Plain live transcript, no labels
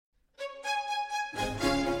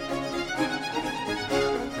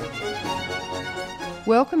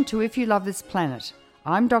Welcome to If You Love This Planet.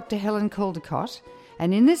 I'm Dr. Helen Caldecott,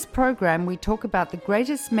 and in this program we talk about the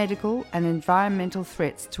greatest medical and environmental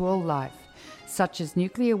threats to all life, such as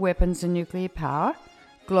nuclear weapons and nuclear power,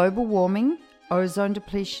 global warming, ozone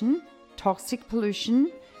depletion, toxic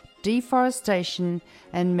pollution, deforestation,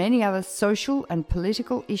 and many other social and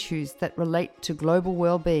political issues that relate to global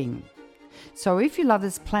well-being. So if you love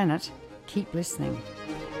this planet, keep listening.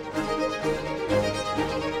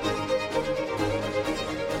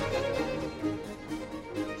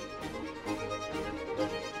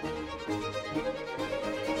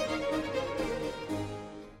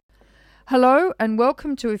 Hello and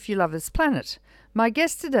welcome to If You Love This Planet. My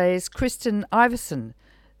guest today is Kristen Iversen,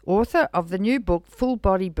 author of the new book Full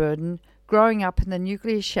Body Burden, Growing Up in the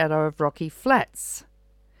Nuclear Shadow of Rocky Flats.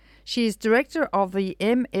 She is director of the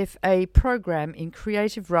MFA program in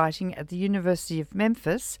creative writing at the University of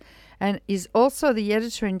Memphis and is also the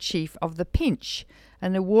editor-in-chief of The Pinch,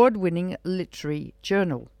 an award-winning literary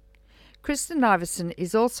journal. Kristen Iversen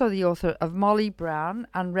is also the author of Molly Brown,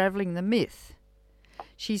 Unraveling the Myth.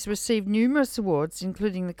 She's received numerous awards,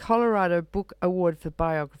 including the Colorado Book Award for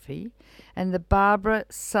Biography and the Barbara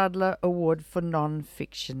Sadler Award for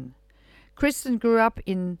Non-Fiction. Kristen grew up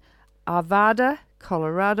in Arvada,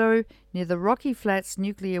 Colorado, near the Rocky Flats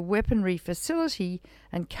nuclear weaponry facility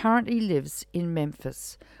and currently lives in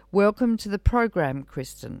Memphis. Welcome to the program,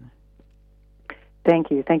 Kristen.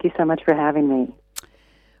 Thank you. Thank you so much for having me.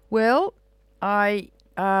 Well,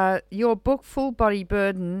 your book, Full Body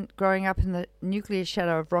Burden, Growing Up in the Nuclear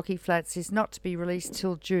Shadow of Rocky Flats, is not to be released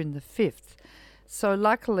till June the 5th. So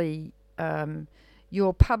luckily,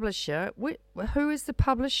 your publisher, who is the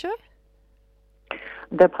publisher?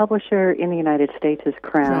 The publisher in the United States is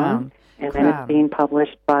Crown. And then it's being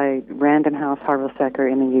published by Random House Harville-Secker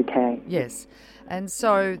in the UK. Yes. And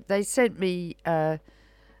so they sent me a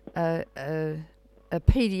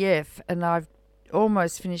PDF, and I've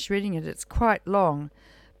almost finished reading it. It's quite long.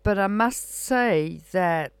 But I must say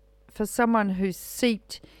that for someone who's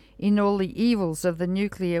steeped in all the evils of the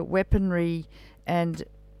nuclear weaponry and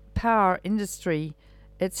power industry,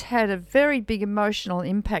 it's had a very big emotional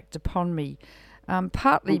impact upon me,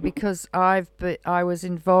 partly because I was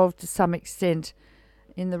involved to some extent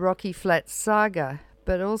in the Rocky Flats saga,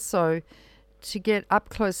 but also to get up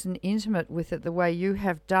close and intimate with it the way you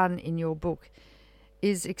have done in your book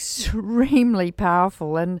is extremely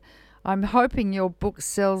powerful, and I'm hoping your book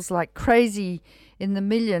sells like crazy in the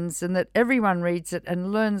millions and that everyone reads it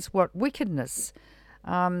and learns what wickedness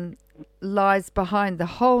lies behind the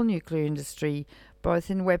whole nuclear industry, both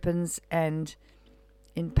in weapons and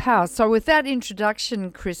in power. So with that introduction,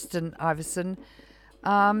 Kristen Iversen,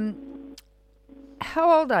 how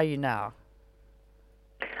old are you now?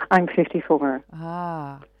 I'm 54.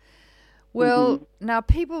 Well, now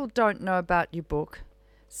people don't know about your book.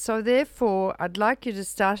 So therefore, I'd like you to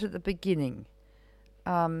start at the beginning.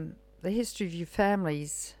 The history of your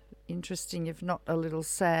family's interesting, if not a little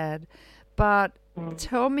sad. But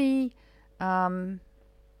tell me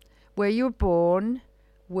where you were born,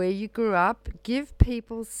 where you grew up. Give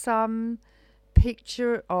people some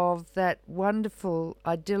picture of that wonderful,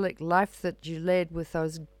 idyllic life that you led with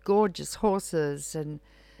those gorgeous horses and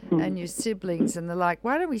your siblings and the like.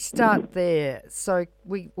 Why don't we start there so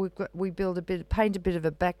we paint a bit of a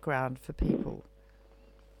background for people?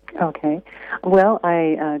 Okay. Well,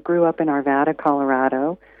 I grew up in Arvada,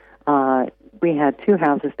 Colorado. We had two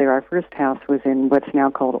houses there. Our first house was in what's now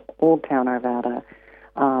called Old Town Arvada.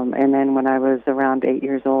 And then when I was around 8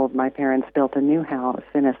 years old, my parents built a new house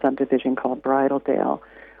in a subdivision called Bridaldale,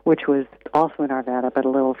 which was also in Arvada, but a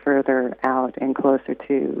little further out and closer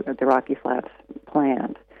to the Rocky Flats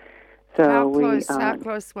plant. So how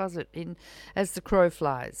close was it as the crow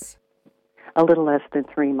flies? A little less than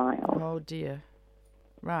 3 miles. Oh, dear.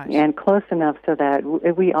 Right. And close enough so that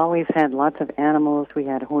we always had lots of animals. We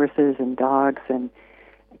had horses and dogs and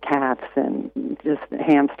cats and just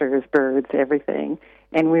hamsters, birds, everything.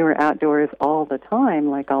 And we were outdoors all the time,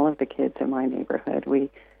 like all of the kids in my neighborhood.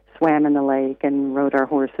 We swam in the lake and rode our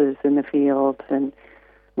horses in the fields and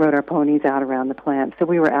rode our ponies out around the plant. So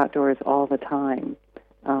we were outdoors all the time.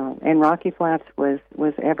 And Rocky Flats was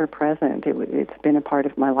ever present. It's been a part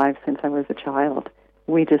of my life since I was a child.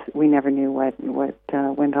 We never knew what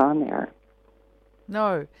went on there.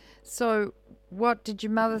 No. So what did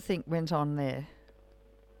your mother think went on there?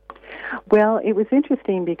 Well, it was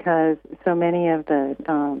interesting because so many of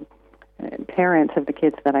the parents of the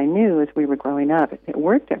kids that I knew as we were growing up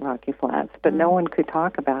worked at Rocky Flats, but no one could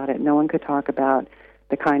talk about it. No one could talk about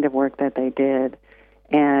the kind of work that they did.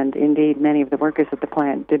 And indeed, many of the workers at the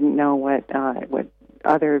plant didn't know what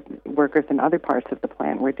other workers in other parts of the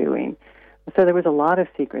plant were doing. So there was a lot of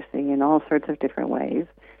secrecy in all sorts of different ways.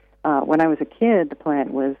 When I was a kid, the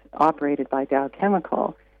plant was operated by Dow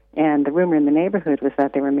Chemical, and the rumor in the neighborhood was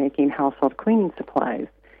that they were making household cleaning supplies.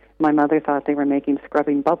 My mother thought they were making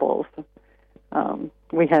scrubbing bubbles.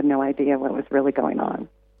 We had no idea what was really going on.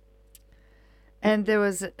 And there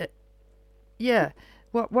was,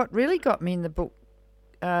 what really got me in the book,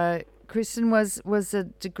 Kristen, was a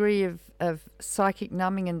degree of psychic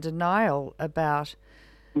numbing and denial about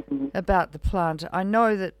the plant. I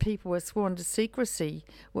know that people were sworn to secrecy.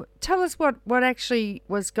 Tell us what actually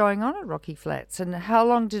was going on at Rocky Flats, and how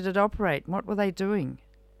long did it operate, and what were they doing?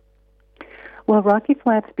 Well, Rocky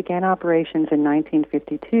Flats began operations in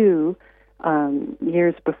 1952,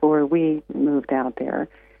 years before we moved out there.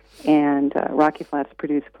 And Rocky Flats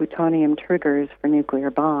produced plutonium triggers for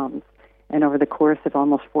nuclear bombs. And over the course of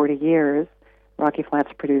almost 40 years, Rocky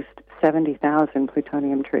Flats produced 70,000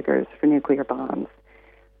 plutonium triggers for nuclear bombs.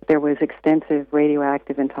 There was extensive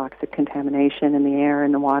radioactive and toxic contamination in the air,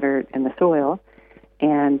 in the water, and the soil,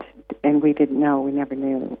 and we didn't know. We never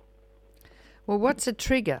knew. Well, what's a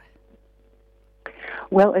trigger?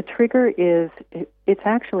 Well, a trigger it's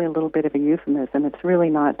actually a little bit of a euphemism. It's really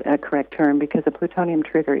not a correct term, because a plutonium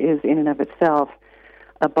trigger is in and of itself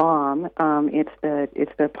a bomb. It's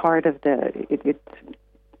the part of it's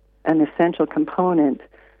an essential component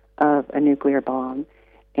of a nuclear bomb.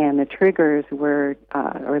 And the triggers were,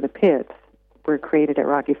 or the pits, were created at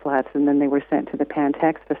Rocky Flats, and then they were sent to the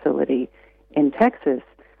Pantex facility in Texas,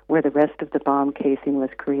 where the rest of the bomb casing was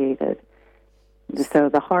created. So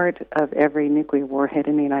the heart of every nuclear warhead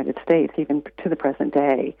in the United States, even to the present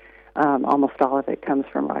day, almost all of it comes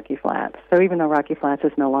from Rocky Flats. So even though Rocky Flats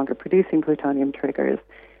is no longer producing plutonium triggers,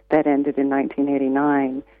 that ended in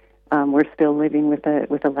 1989, we're still living with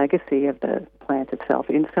a legacy of the plant itself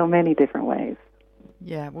in so many different ways.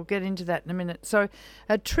 Yeah, we'll get into that in a minute. So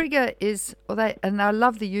a trigger is, and I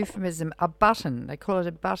love the euphemism, a button. They call it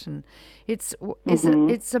a button. It's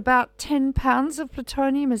about 10 pounds of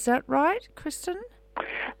plutonium. Is that right, Kristen?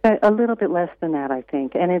 A little bit less than that, I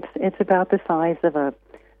think. And it's about the size of a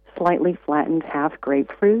slightly flattened half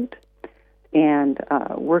grapefruit. And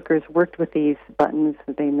workers worked with these buttons.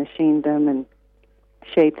 They machined them and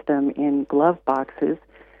shaped them in glove boxes,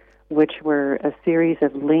 which were a series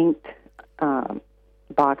of linked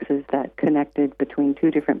boxes that connected between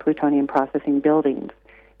two different plutonium processing buildings.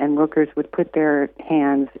 And workers would put their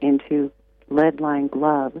hands into lead-lined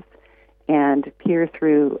gloves and peer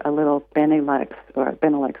through a little Benelux or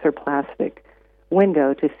plastic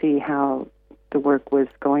window to see how the work was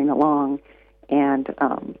going along. And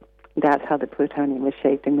that's how the plutonium was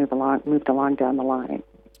shaped and moved along down the line.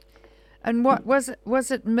 And what was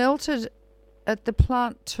it melted at the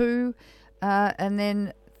plant too, and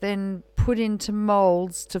then put into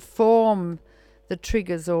molds to form the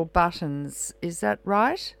triggers or buttons? Is that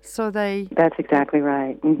right? That's exactly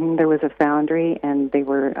right. There was a foundry, and they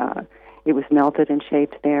were it was melted and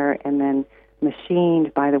shaped there, and then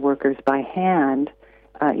machined by the workers by hand.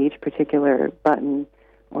 Each particular button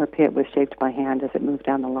or pit was shaped by hand as it moved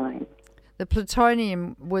down the line. The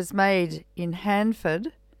plutonium was made in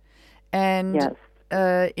Hanford, and yes.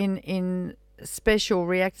 In special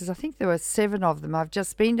reactors. I think there were 7 of them. I've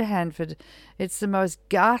just been to Hanford. It's the most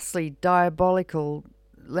ghastly, diabolical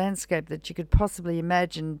landscape that you could possibly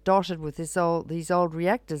imagine, dotted with these old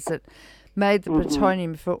reactors that made the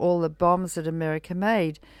plutonium for all the bombs that America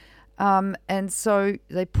made. And so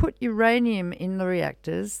they put uranium in the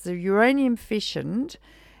reactors. The uranium fissioned,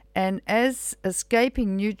 and as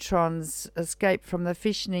escaping neutrons escape from the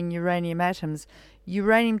fissioning uranium atoms,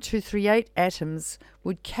 uranium-238 atoms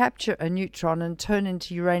would capture a neutron and turn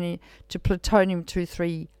into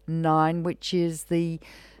plutonium-239, which is the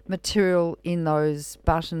material in those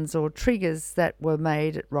buttons or triggers that were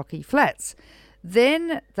made at Rocky Flats.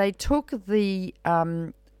 Then they took the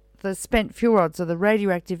spent fuel rods, or the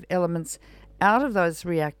radioactive elements, out of those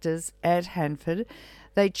reactors at Hanford.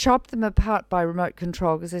 They chopped them apart by remote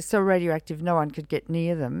control because they're so radioactive no one could get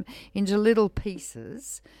near them, into little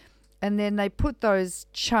pieces. And then they put those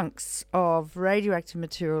chunks of radioactive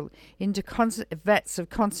material into vats of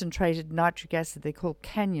concentrated nitric acid. They're called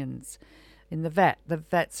canyons in the vat. The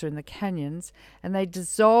vats are in the canyons. And they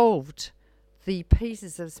dissolved the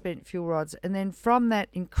pieces of spent fuel rods. And then from that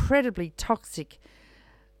incredibly toxic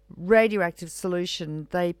radioactive solution,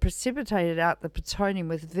 they precipitated out the plutonium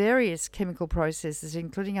with various chemical processes,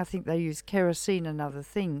 including, I think they used kerosene and other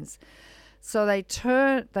things. So they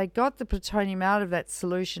got the plutonium out of that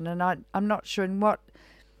solution, and I'm not sure in what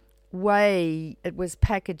way it was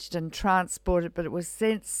packaged and transported, but it was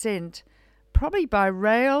sent probably by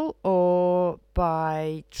rail or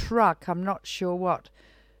by truck, I'm not sure what,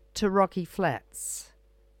 to Rocky Flats.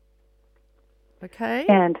 Okay?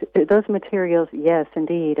 And those materials, yes,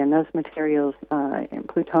 indeed, and those materials,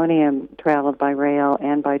 plutonium traveled by rail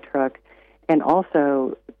and by truck and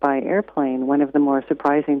also by airplane. One of the more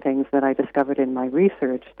surprising things that I discovered in my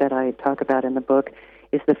research that I talk about in the book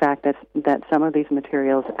is the fact that some of these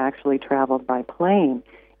materials actually traveled by plane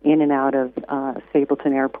in and out of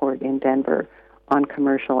Stapleton Airport in Denver on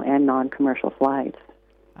commercial and non-commercial flights.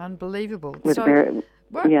 Unbelievable. With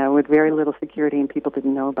very little security, and people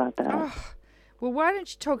didn't know about that. Oh, well, why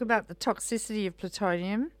don't you talk about the toxicity of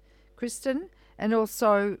plutonium, Kristen, and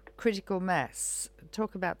also critical mass?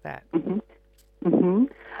 Talk about that. Mm-hmm. Mm-hmm.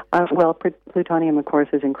 Plutonium, of course,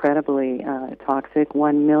 is incredibly toxic.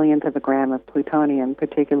 1/1,000,000th of a gram of plutonium,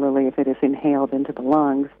 particularly if it is inhaled into the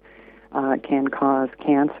lungs, can cause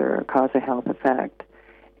cancer or cause a health effect.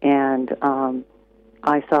 And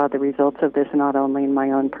I saw the results of this not only in my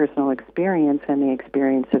own personal experience and the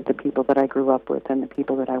experience of the people that I grew up with and the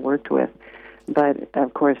people that I worked with, but,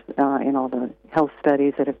 of course, in all the health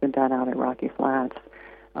studies that have been done out at Rocky Flats,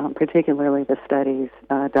 particularly the studies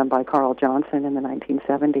done by Carl Johnson in the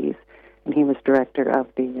 1970s, and he was director of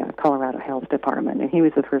the Colorado Health Department, and he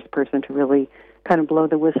was the first person to really kind of blow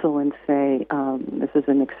the whistle and say, this is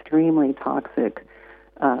an extremely toxic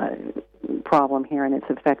problem here, and it's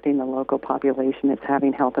affecting the local population. It's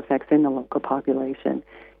having health effects in the local population.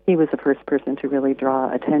 He was the first person to really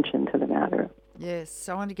draw attention to the matter. Yes,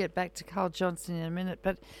 I want to get back to Carl Johnson in a minute,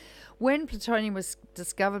 but when plutonium was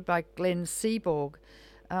discovered by Glenn Seaborg,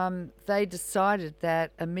 they decided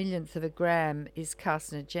that 1/1,000,000th of a gram is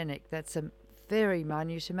carcinogenic. That's a very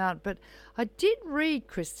minute amount. But I did read,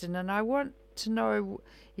 Kristen, and I want to know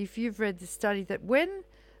if you've read the study, that when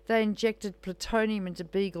they injected plutonium into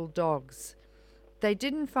beagle dogs, they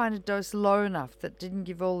didn't find a dose low enough that didn't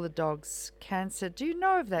give all the dogs cancer. Do you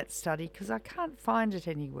know of that study? Because I can't find it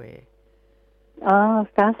anywhere.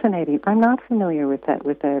 Fascinating. I'm not familiar with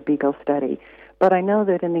the beagle study, but I know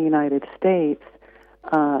that in the United States,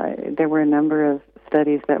 there were a number of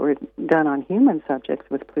studies that were done on human subjects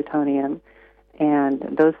with plutonium, and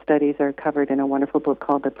those studies are covered in a wonderful book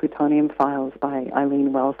called The Plutonium Files by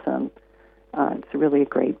Eileen Wellsome. It's really a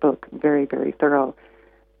great book, very, very thorough.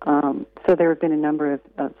 So there have been a number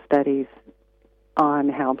of studies on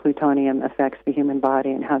how plutonium affects the human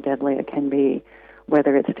body and how deadly it can be,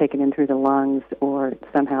 whether it's taken in through the lungs or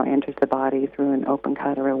somehow enters the body through an open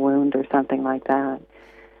cut or a wound or something like that.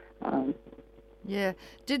 Yeah,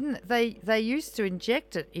 didn't they used to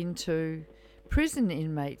inject it into prison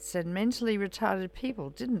inmates and mentally retarded people,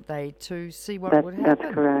 didn't they, to see what would happen?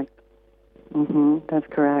 That's correct. Mm-hmm, that's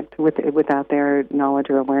correct, without their knowledge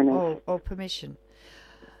or awareness. Or permission.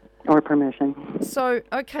 Or permission. So,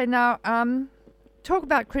 okay, now, talk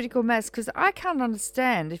about critical mass, because I can't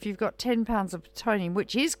understand if you've got 10 pounds of plutonium,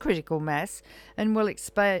 which is critical mass and will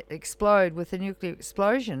explode with a nuclear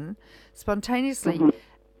explosion spontaneously. Mm-hmm.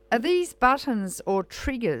 Are these buttons or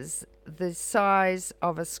triggers the size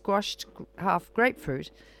of a squashed half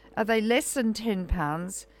grapefruit? Are they less than 10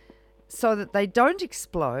 pounds so that they don't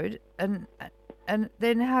explode? And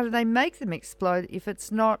then how do they make them explode if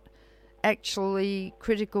it's not actually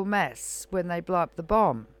critical mass when they blow up the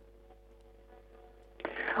bomb?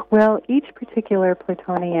 Well, each particular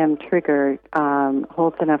plutonium trigger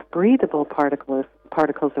holds enough breathable particles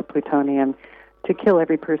of plutonium to kill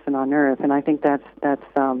every person on Earth, and I think that's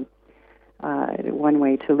one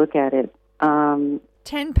way to look at it. 10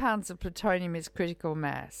 pounds of plutonium is critical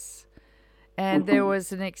mass. And there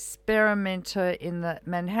was an experimenter in the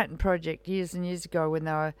Manhattan Project years and years ago when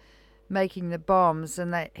they were making the bombs,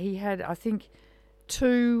 and he had, I think,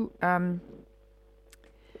 two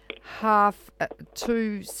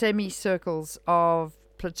semicircles of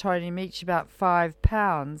plutonium, each about 5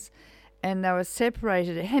 pounds, and they were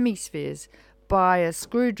separated hemispheres by a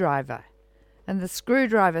screwdriver, and the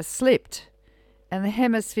screwdriver slipped and the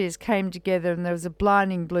hemispheres came together and there was a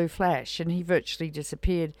blinding blue flash and he virtually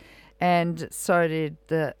disappeared, and so did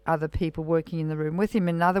the other people working in the room with him.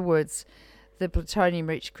 In other words, the plutonium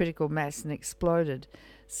reached critical mass and exploded.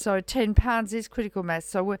 So 10 pounds is critical mass.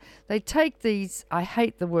 So they take these, I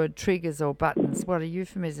hate the word triggers or buttons, what a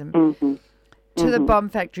euphemism, to the bomb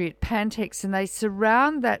factory at Pantex, and they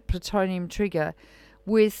surround that plutonium trigger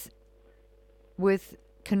with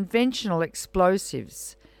conventional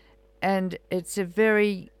explosives, and it's a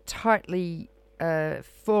very tightly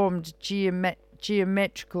formed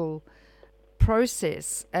geometrical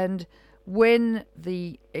process, and when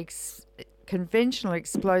the conventional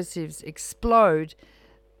explosives explode,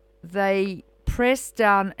 they press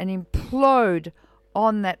down and implode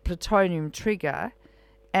on that plutonium trigger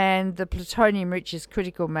and the plutonium reaches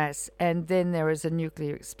critical mass, and then there is a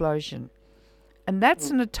nuclear explosion. And that's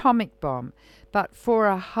an atomic bomb. But for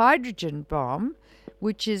a hydrogen bomb,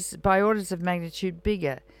 which is by orders of magnitude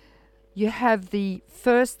bigger, you have the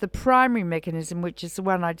primary mechanism, which is the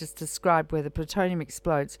one I just described, where the plutonium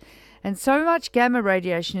explodes. And so much gamma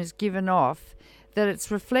radiation is given off that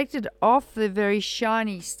it's reflected off the very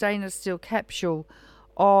shiny stainless steel capsule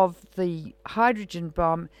of the hydrogen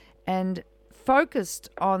bomb and focused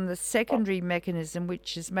on the secondary mechanism,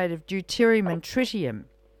 which is made of deuterium and tritium.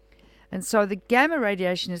 And so the gamma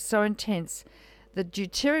radiation is so intense that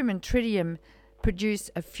deuterium and tritium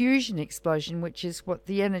produce a fusion explosion, which is what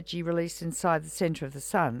the energy released inside the center of the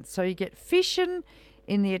sun. So you get fission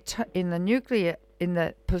in the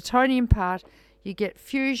plutonium part, you get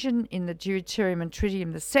fusion in the deuterium and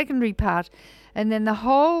tritium, the secondary part, and then the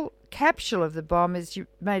whole capsule of the bomb is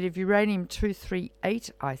made of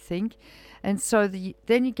uranium-238, I think. And so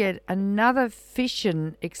then you get another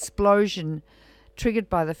fission explosion triggered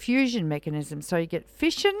by the fusion mechanism. So you get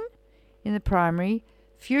fission in the primary,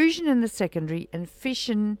 fusion in the secondary, and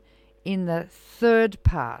fission in the third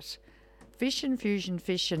part. Fission, fusion,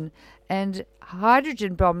 fission. And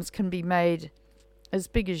hydrogen bombs can be made as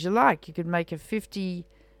big as you like. You could make a 50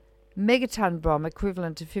 megaton bomb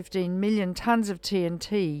equivalent to 15 million tons of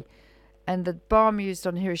TNT. And the bomb used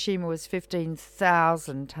on Hiroshima was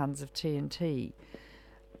 15,000 tons of TNT.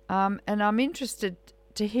 And I'm interested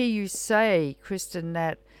to hear you say, Kristen,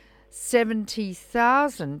 that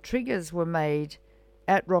 70,000 triggers were made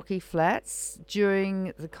at Rocky Flats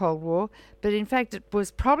during the Cold War. But in fact, it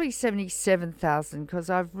was probably 77,000, because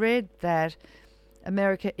I've read that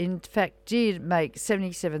America, in fact, did make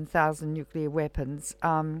 77,000 nuclear weapons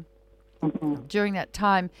during that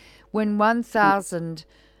time, when 1,000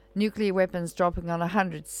 nuclear weapons dropping on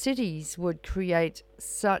 100 cities would create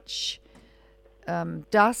such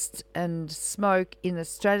dust and smoke in the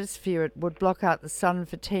stratosphere it would block out the sun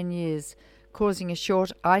for 10 years, causing a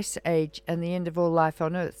short ice age and the end of all life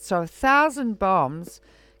on Earth. So 1,000 bombs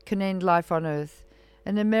can end life on Earth.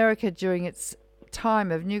 And America, during its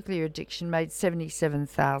time of nuclear addiction, made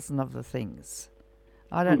 77,000 of the things.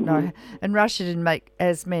 I don't know. And Russia didn't make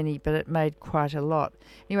as many, but it made quite a lot.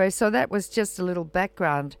 Anyway, so that was just a little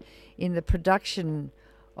background in the production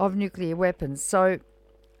of nuclear weapons. So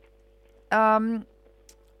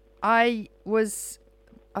I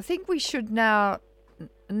think we should now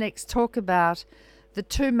next talk about the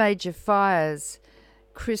two major fires,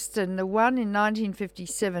 Kristen. The one in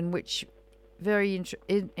 1957, which very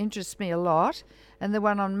interests me a lot, and the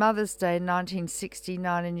one on Mother's Day in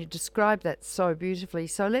 1969, and you described that so beautifully.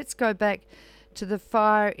 So let's go back to the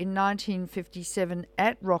fire in 1957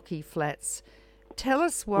 at Rocky Flats. Tell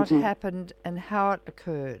us what happened and how it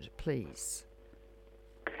occurred, please.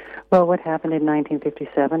 Well, what happened in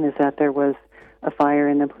 1957 is that there was a fire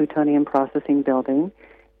in the plutonium processing building,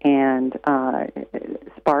 and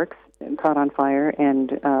sparks caught on fire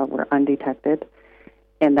and were undetected.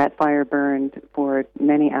 And that fire burned for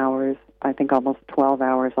many hours, I think almost 12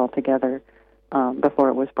 hours altogether, before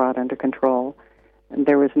it was brought under control. And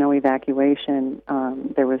there was no evacuation.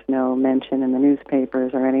 There was no mention in the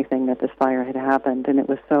newspapers or anything that this fire had happened. And it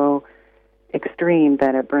was so extreme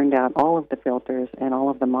that it burned out all of the filters and all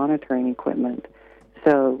of the monitoring equipment.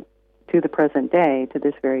 So to the present day, to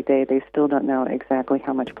this very day, they still don't know exactly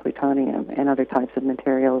how much plutonium and other types of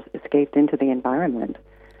materials escaped into the environment.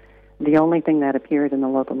 The only thing that appeared in the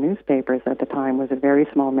local newspapers at the time was a very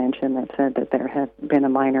small mention that said that there had been a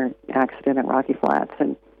minor accident at Rocky Flats,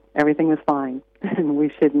 and everything was fine, and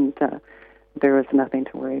we shouldn't, there was nothing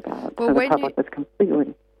to worry about. Well, so the public was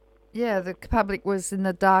completely... Yeah, the public was in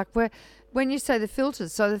the dark. When you say the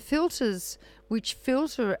filters, so the filters which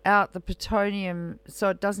filter out the plutonium so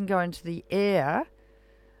it doesn't go into the air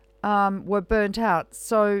were burnt out.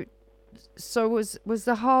 So was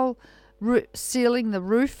the whole sealing the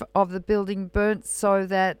roof of the building burnt so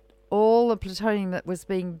that all the plutonium that was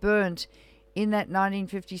being burnt in that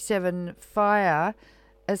 1957 fire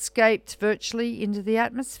escaped virtually into the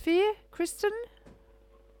atmosphere, Kristen?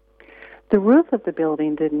 The roof of the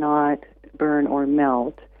building did not burn or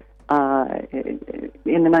melt.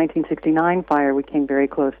 In the 1969 fire, we came very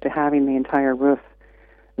close to having the entire roof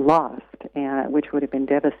lost, which would have been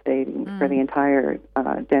devastating for the entire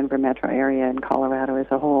Denver metro area and Colorado as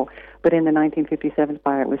a whole. But in the 1957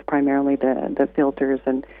 fire, it was primarily the filters,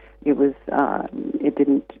 and it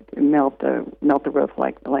didn't melt the roof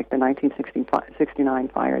like the 1969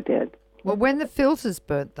 fire did. Well, when the filters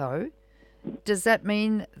burnt, though, does that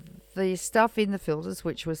mean the stuff in the filters,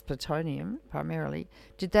 which was plutonium primarily,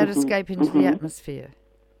 did that escape into the atmosphere?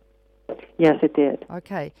 Yes, it did.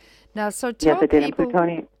 Okay. Now, so Yes, tell it did. And people...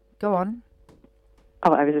 plutonium. Go on.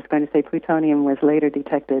 Oh, I was just going to say plutonium was later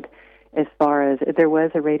detected as far as there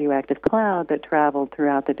was a radioactive cloud that traveled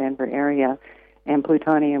throughout the Denver area, and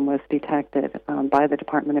plutonium was detected by the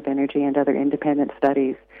Department of Energy and other independent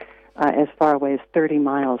studies as far away as 30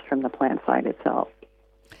 miles from the plant site itself.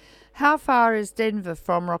 How far is Denver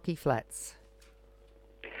from Rocky Flats?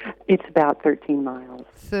 It's about 13 miles.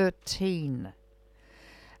 13.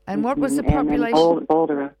 And what was the population? And then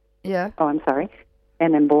Boulder. Yeah. Oh, I'm sorry.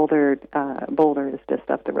 And then Boulder is just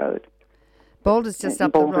up the road. Boulder's just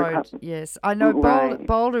up the road, yes. I know Right.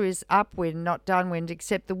 Boulder is upwind, not downwind,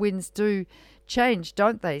 except the winds do change,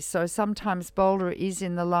 don't they? So sometimes Boulder is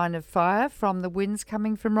in the line of fire from the winds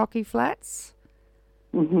coming from Rocky Flats?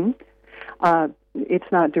 Mm-hmm.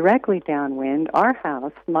 It's not directly downwind. Our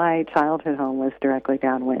house, my childhood home, was directly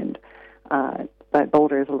downwind. But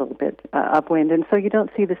Boulder is a little bit upwind, and so you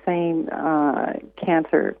don't see the same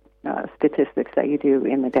cancer statistics that you do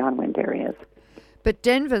in the downwind areas. But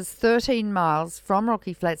Denver's 13 miles from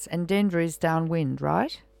Rocky Flats, and Denver is downwind,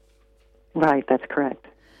 right? Right, that's correct.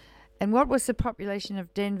 And what was the population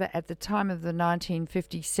of Denver at the time of the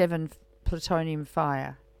 1957 plutonium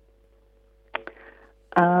fire?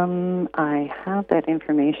 I have that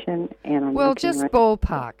information, and I'm Well, looking just right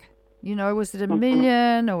ballpark. You know, was it 1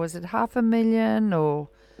 million, or was it 500,000, or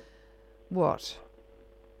what?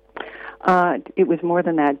 It was more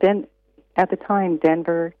than that. At the time,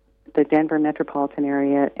 Denver, the Denver metropolitan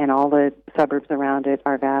area, and all the suburbs around it,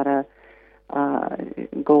 Arvada,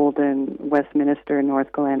 Golden, Westminster,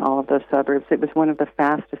 North Glen, all of those suburbs, it was one of the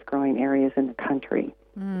fastest growing areas in the country.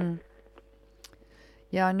 Mm.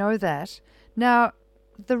 Yeah, I know that. Now,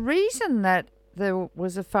 the reason that there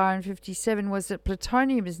was a fire in 57 was that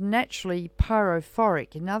plutonium is naturally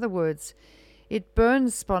pyrophoric. In other words, it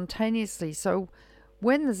burns spontaneously. So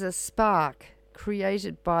when there's a spark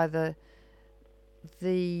created by the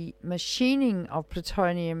machining of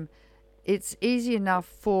plutonium, it's easy enough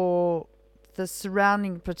for the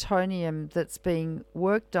surrounding plutonium that's being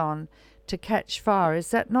worked on to catch fire.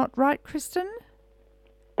 Is that not right, Kristen?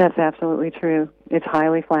 That's absolutely true. It's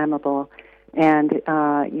highly flammable, and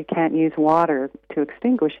you can't use water to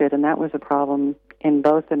extinguish it, and that was a problem in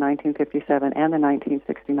both the 1957 and the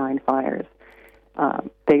 1969 fires.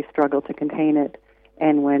 They struggled to contain it,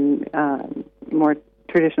 and when more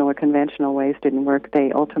traditional or conventional ways didn't work,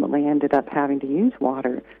 they ultimately ended up having to use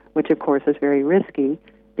water, which of course is very risky,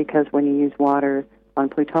 because when you use water on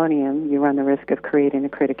plutonium, you run the risk of creating a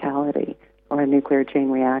criticality or a nuclear chain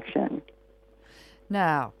reaction.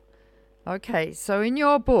 Now, okay, so in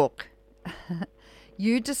your book,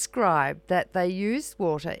 you described that they used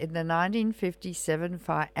water in the 1957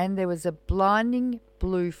 fire and there was a blinding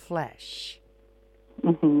blue flash.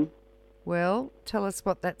 Mm-hmm. Well, tell us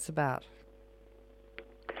what that's about.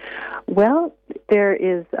 Well, there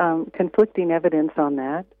is conflicting evidence on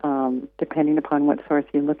that, depending upon what source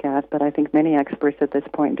you look at, but I think many experts at this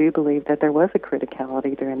point do believe that there was a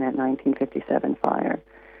criticality during that 1957 fire.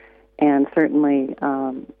 And certainly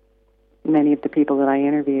many of the people that I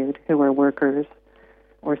interviewed who were workers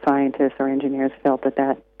or scientists or engineers felt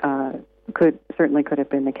that could have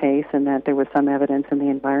been the case, and that there was some evidence in the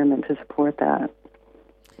environment to support that.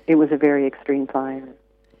 It was a very extreme fire.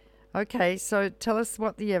 Okay, so tell us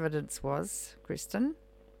what the evidence was, Kristen,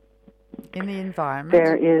 in the environment.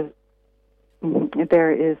 There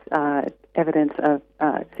is evidence of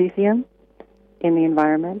cesium in the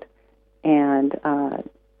environment, and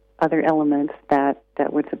other elements that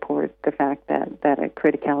would support the fact that a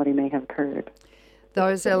criticality may have occurred.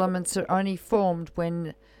 Those elements are only formed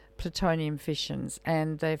when plutonium fissions,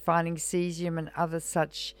 and they're finding cesium and other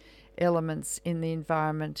such elements in the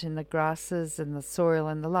environment, in the grasses and the soil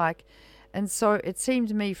and the like. And so it seemed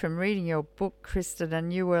to me from reading your book, Kristen,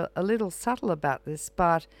 and you were a little subtle about this,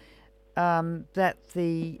 but that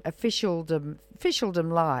the officialdom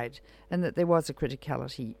lied and that there was a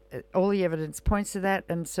criticality. All the evidence points to that,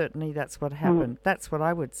 and certainly that's what happened. That's what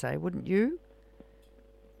I would say, wouldn't you?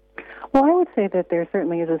 Well, I would say that there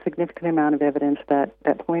certainly is a significant amount of evidence that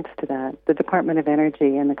points to that. The Department of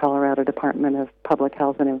Energy and the Colorado Department of Public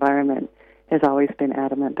Health and Environment has always been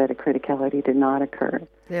adamant that a criticality did not occur.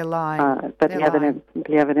 They're lying. But the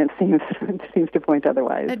evidence seems to point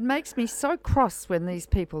otherwise. It makes me so cross when these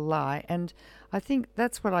people lie, and I think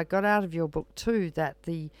that's what I got out of your book too, that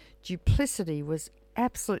the duplicity was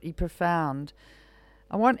absolutely profound.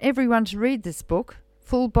 I want everyone to read this book,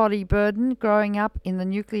 Full Body Burden, Growing Up in the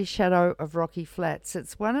Nuclear Shadow of Rocky Flats.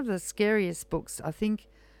 It's one of the scariest books I think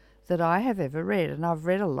that I have ever read, and I've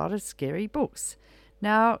read a lot of scary books.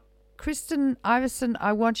 Now, Kristen Iversen,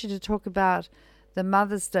 I want you to talk about the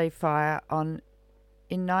Mother's Day fire in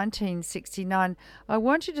 1969. I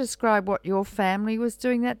want you to describe what your family was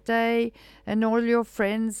doing that day and all your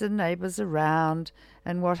friends and neighbours around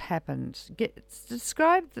and what happened.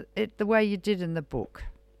 Describe it the way you did in the book.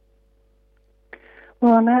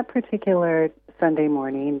 Well, on that particular Sunday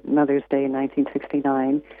morning, Mother's Day in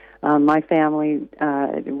 1969, my family,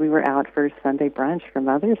 we were out for Sunday brunch for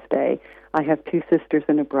Mother's Day. I have two sisters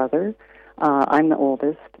and a brother. I'm the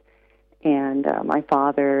oldest. And my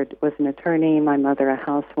father was an attorney, my mother a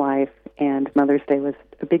housewife, and Mother's Day was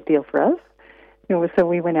a big deal for us. So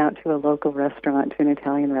we went out to a local restaurant, to an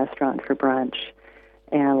Italian restaurant for brunch,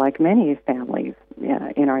 and like many families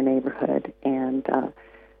in our neighborhood. And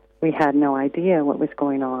we had no idea what was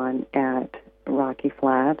going on at Rocky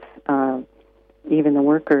Flats. Even the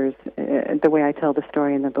workers, the way I tell the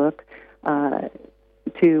story in the book,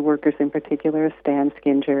 two workers in particular, Stan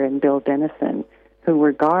Skinger and Bill Dennison, who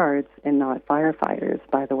were guards and not firefighters,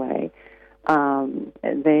 by the way.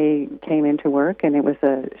 They came into work, and it was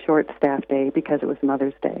a short staff day because it was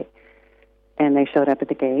Mother's Day. And they showed up at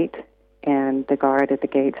the gate, and the guard at the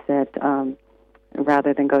gate said,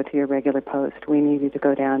 rather than go to your regular post, we need you to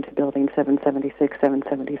go down to building 776,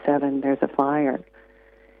 777. There's a fire.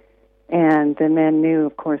 And the men knew,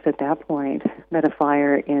 of course, at that point that a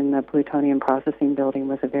fire in the plutonium processing building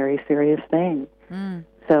was a very serious thing. Mm.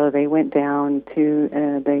 So they went down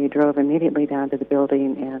they drove immediately down to the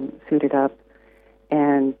building and suited up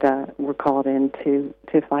and were called in to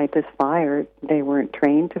fight this fire. They weren't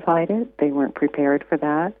trained to fight it. They weren't prepared for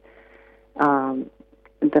that.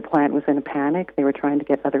 The plant was in a panic. They were trying to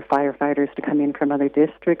get other firefighters to come in from other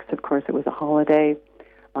districts. Of course, it was a holiday.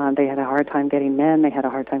 They had a hard time getting men. They had a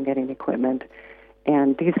hard time getting equipment.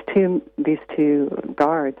 And these two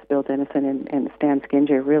guards, Bill Dennison and Stan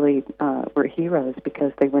Skinger, really were heroes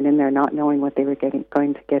because they went in there not knowing what they were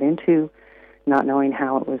going to get into, not knowing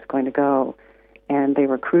how it was going to go, and they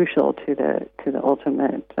were crucial to the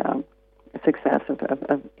ultimate success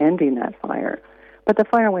of ending that fire. But the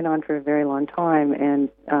fire went on for a very long time,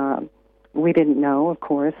 and we didn't know, of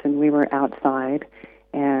course, and we were outside.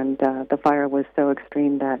 And the fire was so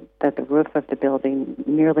extreme that the roof of the building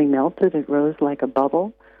nearly melted. It rose like a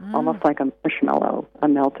bubble, almost like a marshmallow, a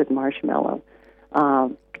melted marshmallow.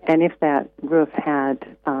 And if that roof had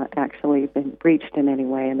actually been breached in any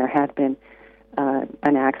way, and there had been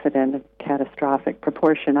an accident of catastrophic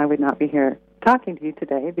proportion, I would not be here talking to you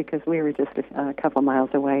today because we were just a couple miles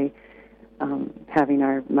away having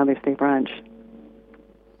our Mother's Day brunch.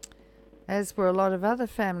 As were a lot of other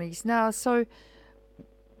families. Now, so...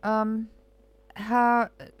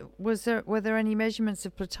 were there any measurements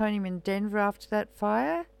of plutonium in Denver after that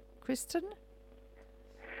fire, Kristen?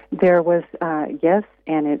 There was, yes,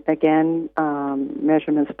 and it again,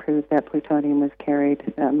 measurements proved that plutonium was carried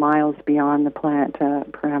miles beyond the plant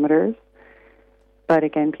parameters. But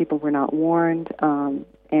again, people were not warned,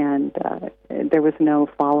 and there was no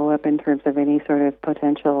follow-up in terms of any sort of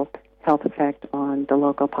potential health effect on the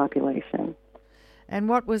local population. And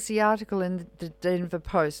what was the article in the Denver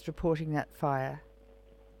Post reporting that fire?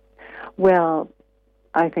 Well,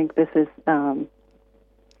 I think this is a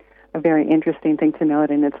very interesting thing to note,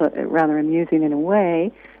 and it's rather amusing in a way.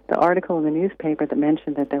 The article in the newspaper that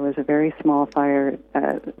mentioned that there was a very small fire,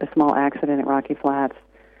 a small accident at Rocky Flats,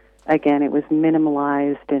 again, it was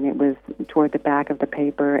minimalized, and it was toward the back of the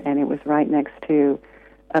paper, and it was right next to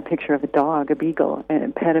a picture of a dog, a beagle, a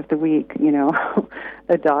pet of the week,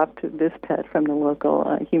 adopt this pet from the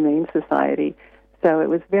local humane society. So it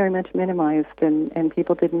was very much minimized, and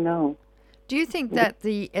people didn't know. Do you think that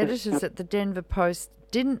the editors at the Denver Post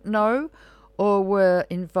didn't know or were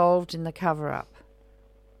involved in the cover-up?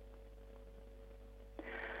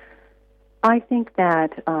 I think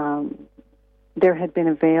that there had been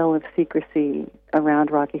a veil of secrecy around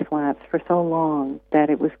Rocky Flats for so long that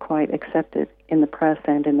it was quite accepted in the press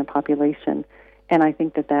and in the population. And I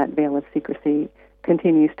think that veil of secrecy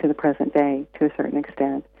continues to the present day to a certain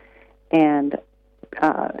extent. And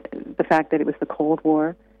the fact that it was the Cold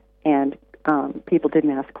War and people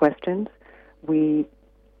didn't ask questions,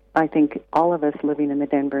 I think all of us living in the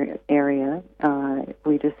Denver area,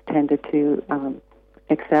 we just tended to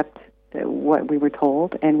accept what we were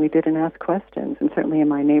told, and we didn't ask questions. And certainly in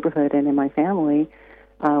my neighborhood and in my family,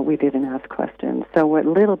 we didn't ask questions. So what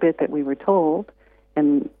little bit that we were told,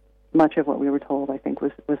 and much of what we were told, I think,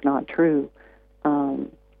 was not true,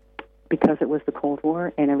 because it was the Cold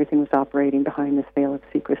War and everything was operating behind this veil of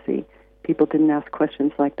secrecy. People didn't ask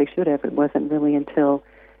questions like they should have. It wasn't really until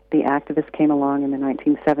the activists came along in the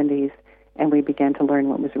 1970s and we began to learn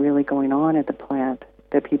what was really going on at the plant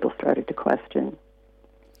that people started to question.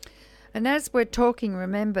 And as we're talking,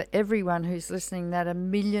 remember everyone who's listening that a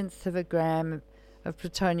millionth of a gram of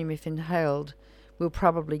plutonium, if inhaled, will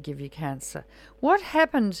probably give you cancer. What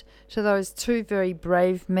happened to those two very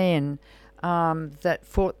brave men that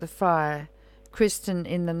fought the fire, Kristen,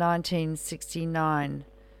 in the 1969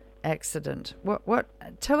 accident? What?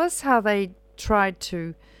 Tell us how they tried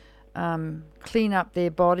to clean up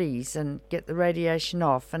their bodies and get the radiation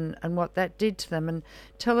off, and what that did to them, and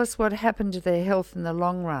tell us what happened to their health in the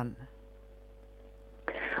long run.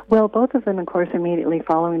 Well, both of them, of course, immediately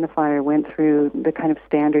following the fire went through the kind of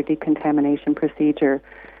standard decontamination procedure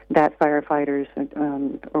that firefighters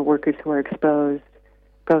or workers who are exposed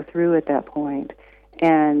go through at that point.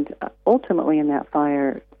 And ultimately in that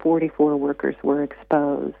fire, 44 workers were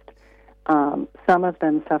exposed. Some of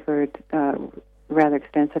them suffered rather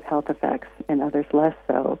extensive health effects and others less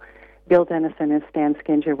so. Bill Dennison and Stan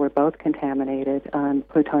Skinger were both contaminated.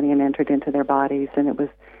 Plutonium entered into their bodies, and it was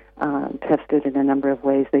tested in a number of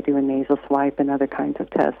ways. They do a nasal swipe and other kinds of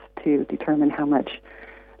tests to determine how much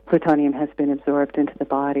plutonium has been absorbed into the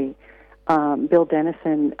body. Bill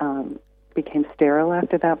Dennison became sterile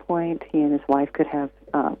after that point. He and his wife could have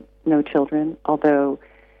no children, although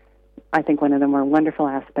I think one of the more wonderful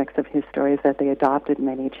aspects of his story is that they adopted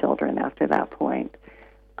many children after that point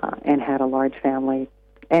and had a large family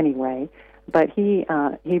anyway. But he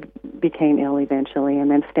became ill eventually,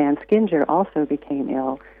 and then Stan Skinger also became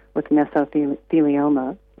ill with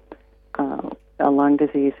mesothelioma, a lung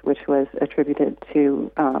disease which was attributed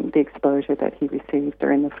to the exposure that he received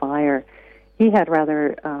during the fire. He had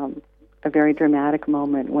rather a very dramatic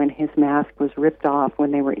moment when his mask was ripped off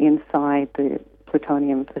when they were inside the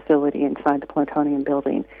plutonium facility, inside the plutonium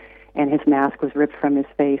building, and his mask was ripped from his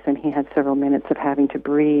face, and he had several minutes of having to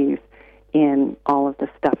breathe in all of the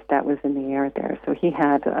stuff that was in the air there. So he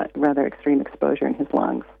had rather extreme exposure in his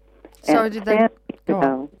lungs. So and did they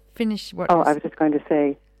finish what? Oh, I was just going to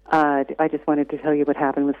say, I just wanted to tell you what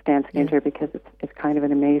happened with Stan Skinger because it's kind of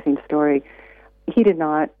an amazing story. He did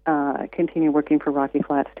not continue working for Rocky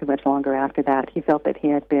Flats too much longer after that. He felt that he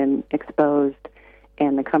had been exposed,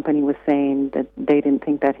 and the company was saying that they didn't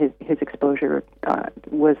think that his exposure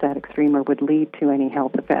was that extreme or would lead to any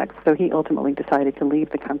health effects. So he ultimately decided to leave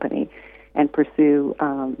the company and pursue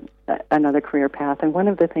another career path. And one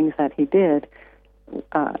of the things that he did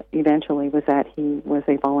eventually was that he was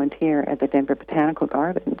a volunteer at the Denver Botanical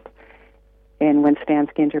Gardens. And when Stan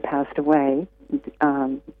Skinger passed away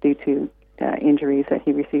due to injuries that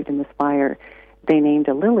he received in this fire, they named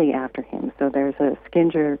a lily after him. So there's a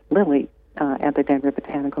Skinger lily at the Denver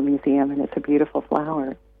Botanical Museum, and it's a beautiful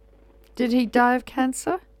flower. Did he die of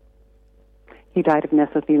cancer? He died of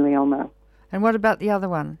mesothelioma. And what about the other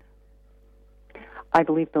one? I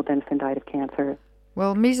believe Bill Dennison died of cancer.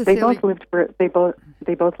 Well, they both lived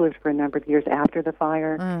for a number of years after the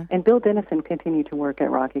fire, and Bill Dennison continued to work at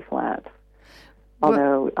Rocky Flats.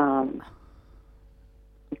 Although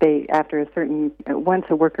they, after once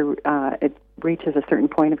a worker it reaches a certain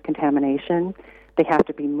point of contamination, they have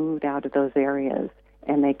to be moved out of those areas,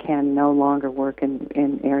 and they can no longer work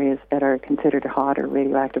in areas that are considered hot or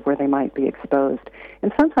radioactive where they might be exposed.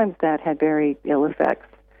 And sometimes that had very ill effects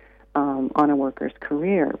on a worker's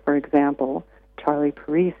career. For example, Charlie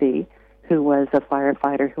Parisi, who was a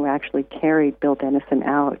firefighter who actually carried Bill Dennison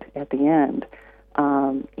out at the end.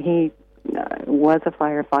 He was a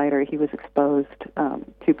firefighter. He was exposed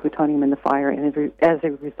to plutonium in the fire, and as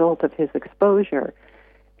a result of his exposure,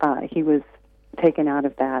 he was taken out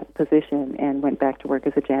of that position and went back to work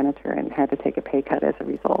as a janitor and had to take a pay cut as a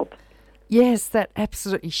result. Yes, that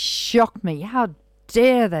absolutely shocked me. How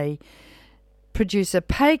dare they produce a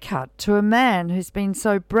pay cut to a man who's been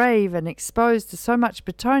so brave and exposed to so much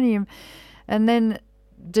plutonium and then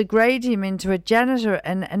degrade him into a janitor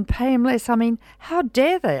and pay him less. I mean, how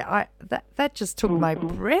dare they? That just took my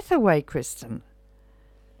breath away, Kristen.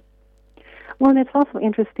 Well, and it's also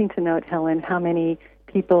interesting to note, Helen, how many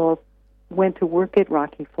people went to work at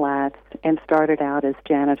Rocky Flats and started out as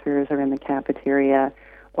janitors or in the cafeteria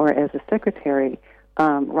or as a secretary.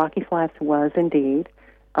 Rocky Flats was indeed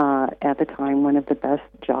at the time one of the best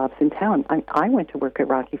jobs in town. I went to work at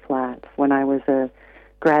Rocky Flats when I was a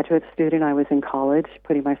graduate student. I was in college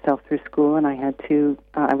putting myself through school, and I had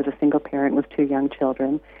I was a single parent with 2 young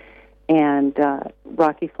children, and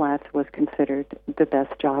Rocky Flats was considered the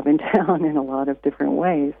best job in town in a lot of different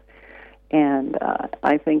ways. And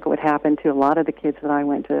I think what happened to a lot of the kids that I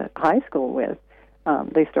went to high school with,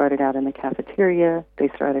 they started out in the cafeteria, they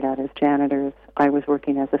started out as janitors. I was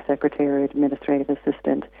working as a secretary, administrative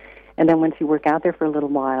assistant. And then once you work out there for a little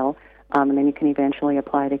while, and then you can eventually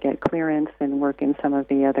apply to get clearance and work in some of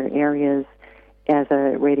the other areas as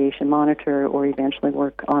a radiation monitor or eventually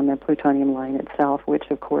work on the plutonium line itself, which,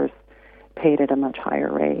 of course, paid at a much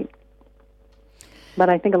higher rate. But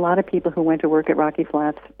I think a lot of people who went to work at Rocky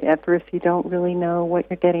Flats, at first you don't really know what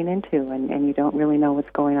you're getting into, and you don't really know what's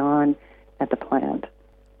going on at the plant.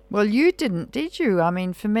 Well, you didn't, did you? I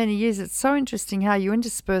mean, for many years, it's so interesting how you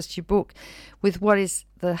interspersed your book with what is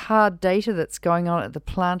the hard data that's going on at the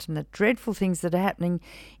plant and the dreadful things that are happening,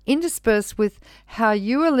 interspersed with how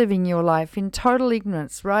you are living your life in total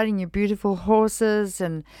ignorance, riding your beautiful horses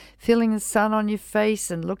and feeling the sun on your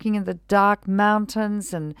face and looking at the dark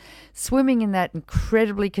mountains and swimming in that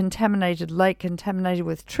incredibly contaminated lake, contaminated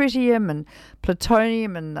with tritium and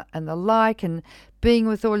plutonium and the like, and being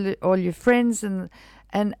with all your friends and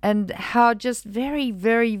how just very,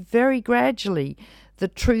 very, very gradually the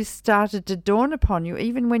truth started to dawn upon you.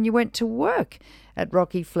 Even when you went to work at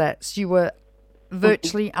Rocky Flats, you were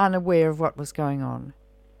virtually unaware of what was going on.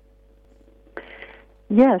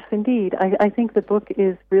 Yes, indeed. I think the book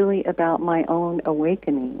is really about my own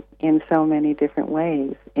awakening in so many different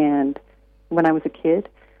ways. And when I was a kid,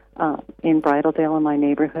 in Bridaldale, in my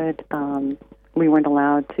neighborhood, we weren't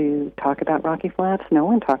allowed to talk about Rocky Flats. No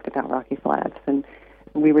one talked about Rocky Flats. And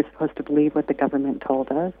we were supposed to believe what the government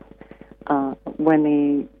told us. When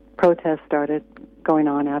the protests started going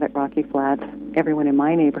on out at Rocky Flats, everyone in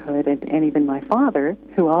my neighborhood, and even my father,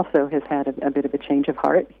 who also has had a bit of a change of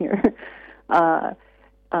heart here,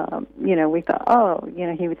 we thought,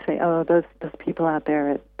 he would say, those people out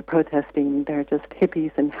there protesting, they're just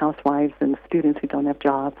hippies and housewives and students who don't have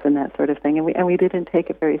jobs and that sort of thing. And we didn't take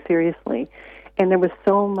it very seriously. And there was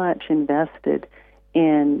so much invested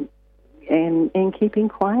in keeping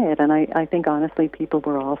quiet. And I think, honestly, people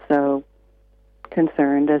were also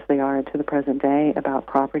concerned, as they are to the present day, about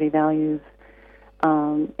property values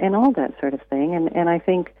and all that sort of thing. And I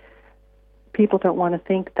think people don't want to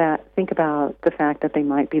think about the fact that they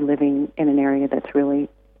might be living in an area that's really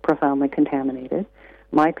profoundly contaminated.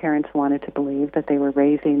 My parents wanted to believe that they were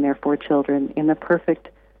raising their 4 children in the perfect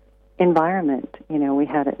environment. We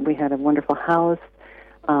had a wonderful house.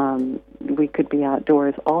 We could be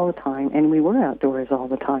outdoors all the time, and we were outdoors all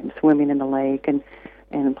the time, swimming in the lake and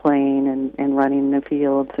playing and running in the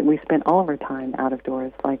fields. And we spent all of our time out of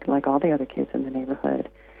doors, like all the other kids in the neighborhood.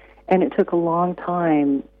 And it took a long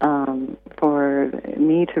time for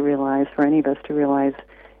me to realize, for any of us to realize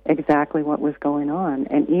exactly what was going on.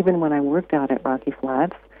 And even when I worked out at Rocky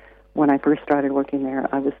Flats, when I first started working there,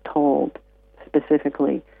 I was told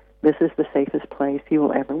specifically, this is the safest place you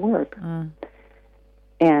will ever work.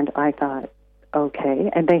 And I thought, okay.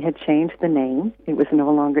 And they had changed the name. It was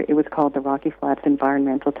called the Rocky Flats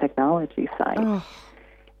Environmental Technology Site. Oh.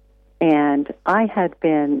 And I had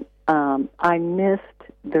been, I missed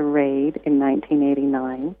the raid in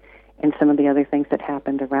 1989 and some of the other things that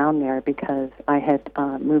happened around there because I had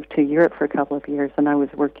moved to Europe for a couple of years and I was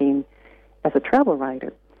working as a travel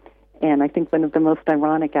writer. And I think one of the most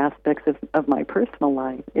ironic aspects of my personal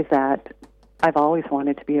life is that I've always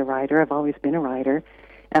wanted to be a writer. I've always been a writer.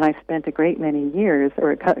 And I spent a great many years,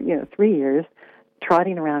 3 years,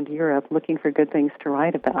 trotting around Europe looking for good things to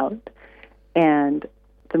write about. And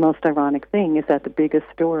the most ironic thing is that the biggest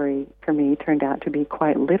story for me turned out to be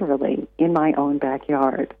quite literally in my own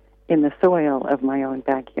backyard, in the soil of my own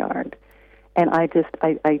backyard. And I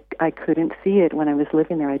couldn't see it when I was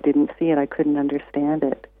living there. I didn't see it. I couldn't understand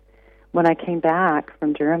it. When I came back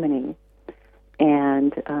from Germany,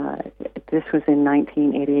 and this was in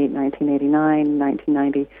 1988, 1989,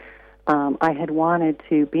 1990, I had wanted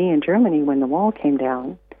to be in Germany when the wall came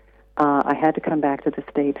down. I had to come back to the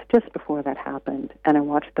States just before that happened, and I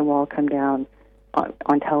watched the wall come down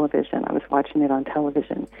on television. I was watching it on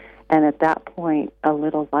television. And at that point, a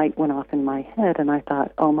little light went off in my head, and I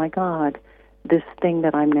thought, oh, my God, this thing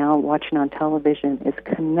that I'm now watching on television is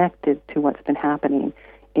connected to what's been happening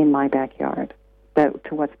in my backyard,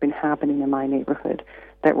 to what's been happening in my neighborhood,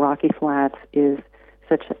 that Rocky Flats is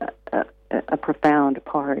such a profound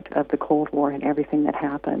part of the Cold War and everything that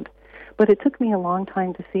happened. But it took me a long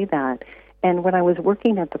time to see that. And when I was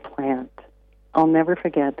working at the plant, I'll never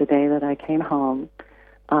forget the day that I came home,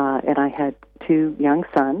 and I had 2 young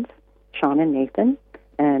sons, Sean and Nathan,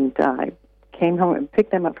 and I came home and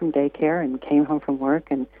picked them up from daycare and came home from work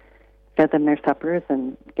and fed them their suppers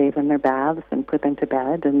and gave them their baths and put them to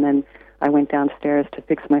bed. And then I went downstairs to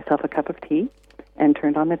fix myself a cup of tea and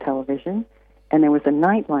turned on the television, and there was a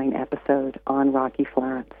Nightline episode on Rocky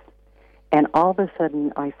Flats. And all of a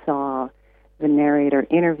sudden I saw the narrator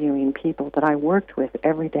interviewing people that I worked with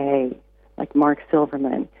every day, like Mark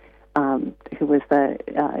Silverman, who was the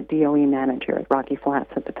DOE manager at Rocky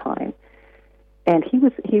Flats at the time. And he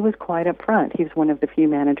was quite upfront. He was one of the few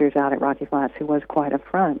managers out at Rocky Flats who was quite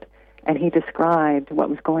upfront. And he described what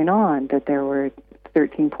was going on, that there were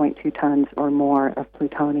 13.2 tons or more of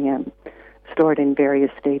plutonium stored in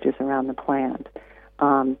various stages around the plant,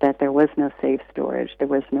 that there was no safe storage, there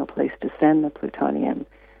was no place to send the plutonium.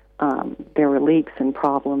 There were leaks and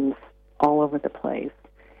problems all over the place,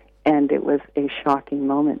 and it was a shocking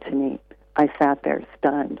moment to me. I sat there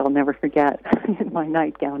stunned. I'll never forget, in my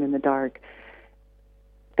nightgown in the dark,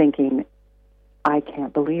 thinking, I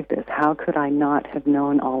can't believe this. How could I not have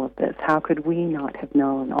known all of this? How could we not have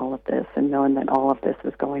known all of this and known that all of this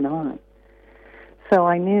was going on? So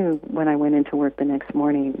I knew when I went into work the next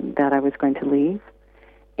morning that I was going to leave.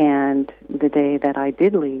 And the day that I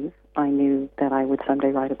did leave, I knew that I would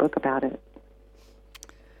someday write a book about it.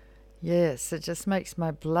 Yes, it just makes my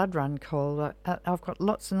blood run cold. I've got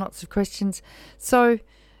lots and lots of questions. So,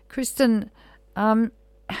 Kristen,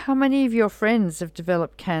 how many of your friends have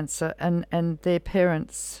developed cancer and their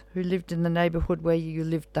parents who lived in the neighbourhood where you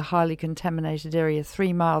lived, the highly contaminated area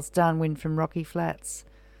 3 miles downwind from Rocky Flats?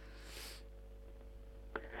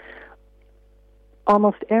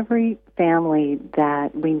 Almost every family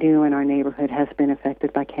that we knew in our neighborhood has been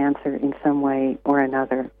affected by cancer in some way or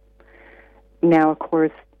another. Now, of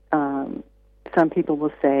course, some people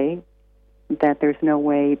will say that there's no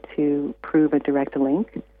way to prove a direct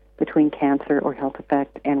link between cancer or health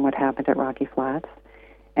effect and what happened at Rocky Flats.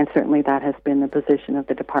 And certainly that has been the position of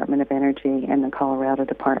the Department of Energy and the Colorado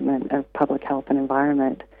Department of Public Health and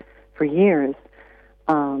Environment for years.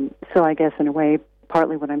 So I guess in a way,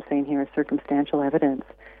 partly what I'm saying here is circumstantial evidence,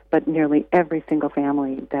 but nearly every single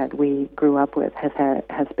family that we grew up with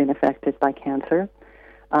has been affected by cancer.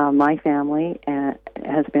 My family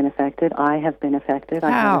has been affected. I have been affected. How?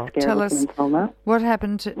 I had a scare Tell with us lymphoma. what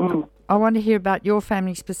happened to... I want to hear about your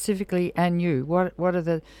family specifically and you. What are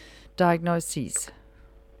the diagnoses?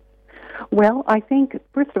 Well, I think,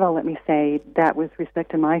 first of all, let me say that with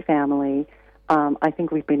respect to my family, I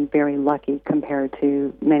think we've been very lucky compared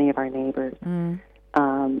to many of our neighbors.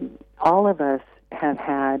 All of us have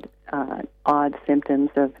had odd symptoms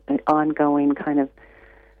of ongoing kind of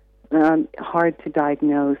hard to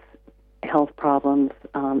diagnose health problems,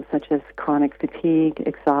 such as chronic fatigue,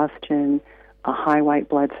 exhaustion, a high white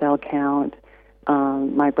blood cell count.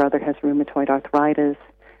 My brother has rheumatoid arthritis.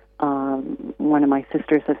 One of my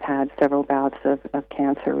sisters has had several bouts of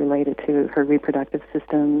cancer related to her reproductive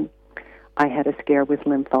system. I had a scare with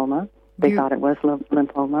lymphoma. They thought it was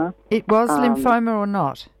lymphoma. It was lymphoma or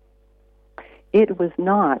not? It was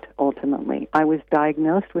not, ultimately. I was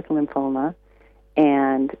diagnosed with lymphoma,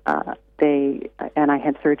 and I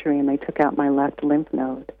had surgery, and they took out my left lymph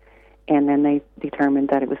node. And then they determined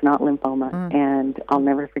that it was not lymphoma. And I'll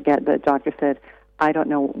never forget the doctor said,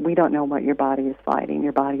 we don't know what your body is fighting.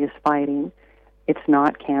 Your body is fighting. It's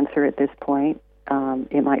not cancer at this point.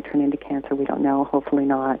 It might turn into cancer. We don't know. Hopefully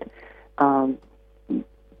not.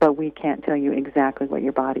 But we can't tell you exactly what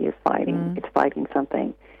your body is fighting. It's fighting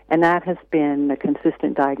something. And that has been the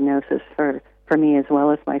consistent diagnosis for me as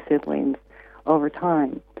well as my siblings over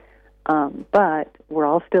time. But we're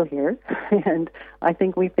all still here, and I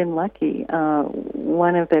think we've been lucky.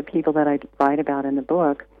 One of the people that I write about in the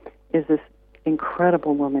book is this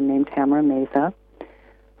incredible woman named Tamara Meza.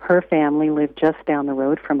 Her family lived just down the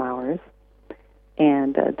road from ours,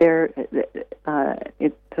 and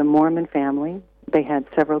it's a Mormon family. They had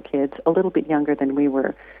several kids, a little bit younger than we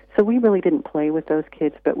were. So we really didn't play with those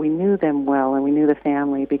kids, but we knew them well, and we knew the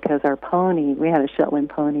family because our pony, we had a Shetland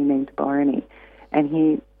pony named Barney, and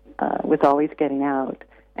he was always getting out,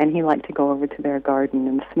 and he liked to go over to their garden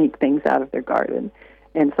and sneak things out of their garden.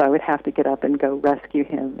 And so I would have to get up and go rescue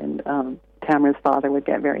him, and Tamara's father would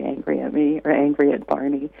get very angry at me, or angry at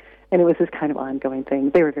Barney, and it was this kind of ongoing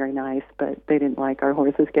thing. They were very nice, but they didn't like our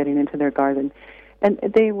horses getting into their garden. And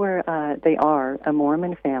they are a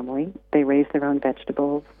Mormon family. They raise their own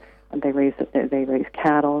vegetables. They raise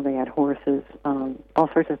cattle. They had horses, all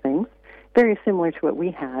sorts of things. Very similar to what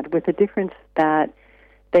we had, with the difference that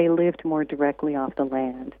they lived more directly off the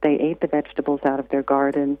land. They ate the vegetables out of their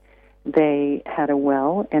garden. They had a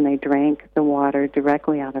well, and they drank the water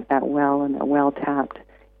directly out of that well, and the well tapped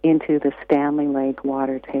into the Stanley Lake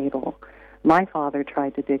water table. My father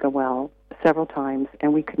tried to dig a well several times,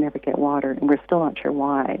 and we could never get water, and we're still not sure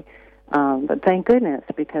why. But thank goodness,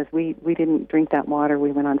 because we didn't drink that water.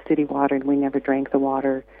 We went on city water, and we never drank the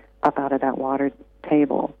water up out of that water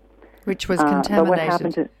table. Which was contaminated. But what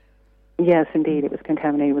happened yes, indeed, it was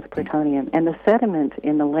contaminated with plutonium. And the sediment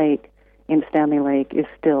in the lake, in Stanley Lake, is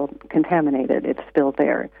still contaminated. It's still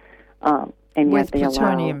there. And with yet they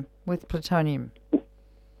plutonium. allow... With plutonium.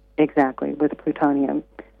 Exactly, with plutonium.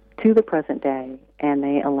 to the present day, and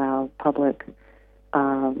they allow public.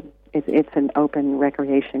 It's an open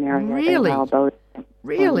recreation area. Really? They allow boats.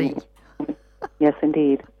 Really? Yes,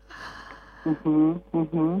 indeed.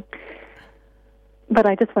 But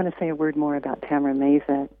I just want to say a word more about Tamara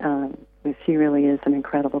Meza. She really is an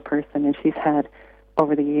incredible person, and she's had,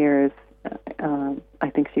 over the years, I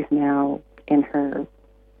think she's now in her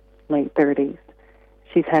late 30s.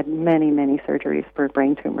 She's had many, many surgeries for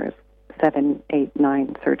brain tumors, 7, 8,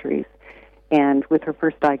 9 surgeries. And with her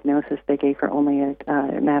first diagnosis, they gave her only a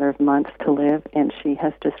matter of months to live, and she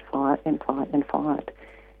has just fought and fought and fought.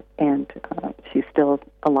 And she's still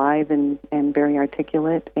alive and very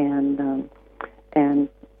articulate, and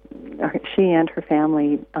she and her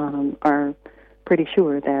family are pretty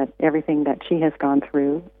sure that everything that she has gone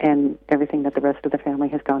through and everything that the rest of the family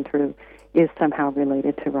has gone through is somehow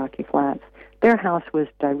related to Rocky Flats. Their house was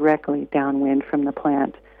directly downwind from the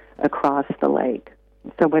plant across the lake.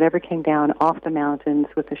 So whatever came down off the mountains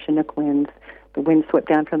with the Chinook winds, the wind swept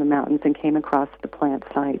down from the mountains and came across the plant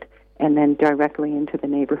site and then directly into the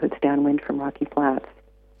neighborhoods downwind from Rocky Flats.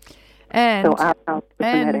 And, so our house was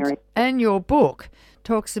in that area. And your book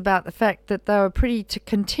talks about the fact that they were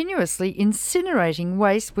continuously incinerating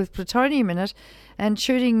waste with plutonium in it and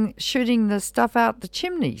shooting the stuff out the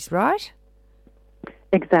chimneys, right?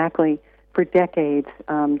 Exactly. For decades,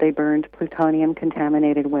 they burned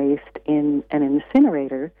plutonium-contaminated waste in an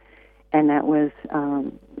incinerator, and that was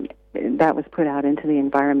put out into the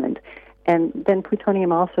environment. And then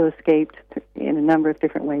plutonium also escaped in a number of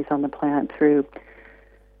different ways on the plant through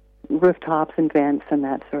rooftops and vents and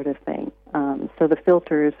that sort of thing. So the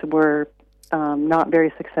filters were not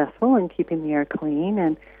very successful in keeping the air clean,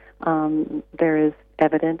 and there is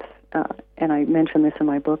evidence, and I mention this in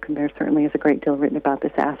my book, and there certainly is a great deal written about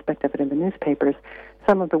this aspect of it in the newspapers.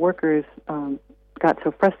 Some of the workers got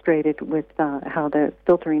so frustrated with how the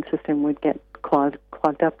filtering system would get clogged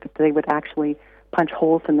up that they would actually punch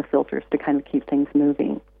holes in the filters to kind of keep things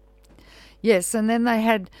moving. Yes, and then they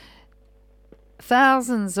had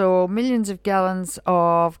thousands or millions of gallons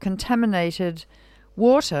of contaminated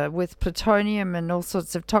water with plutonium and all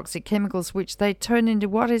sorts of toxic chemicals, which they turned into,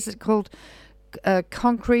 what is it called,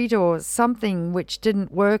 concrete or something, which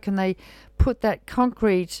didn't work, and they put that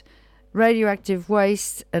concrete radioactive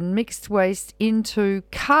waste and mixed waste into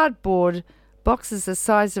cardboard boxes the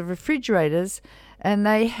size of refrigerators, and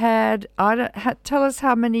they had, tell us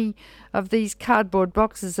how many of these cardboard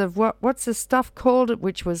boxes of what's the stuff called,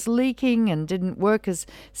 which was leaking and didn't work as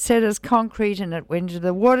said as concrete, and it went into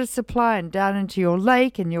the water supply and down into your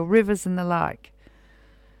lake and your rivers and the like.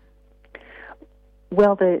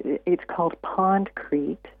 Well, it's called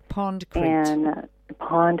pondcrete. Pondcrete. And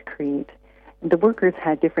pondcrete. The workers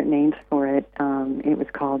had different names for it. It was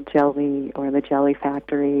called jelly or the jelly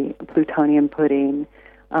factory, plutonium pudding.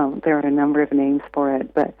 There are a number of names for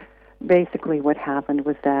it, but basically what happened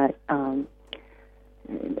was that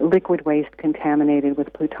liquid waste contaminated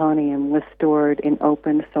with plutonium was stored in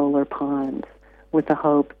open solar ponds with the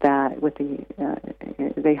hope that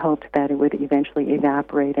they hoped that it would eventually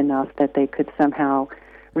evaporate enough that they could somehow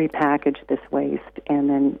repackage this waste and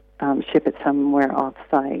then ship it somewhere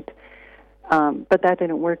off-site. But that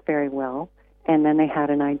didn't work very well, and then they had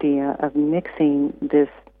an idea of mixing this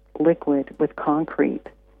liquid with concrete,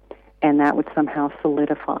 and that would somehow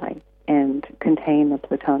solidify and contain the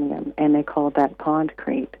plutonium, and they called that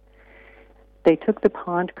pondcrete. They took the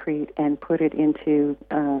pondcrete and put it into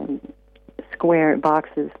square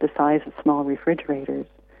boxes the size of small refrigerators,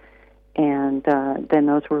 and then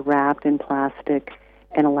those were wrapped in plastic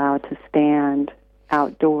and allowed to stand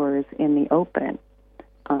outdoors in the open.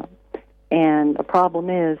 And the problem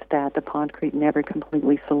is that the pondcrete never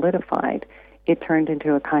completely solidified. It turned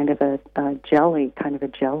into a kind of a jelly, kind of a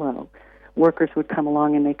jello. Workers would come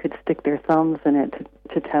along and they could stick their thumbs in it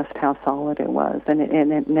to test how solid it was, and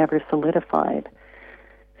it never solidified.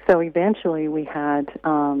 So eventually we had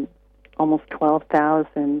almost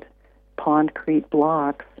 12,000 pondcrete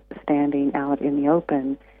blocks standing out in the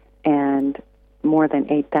open, and more than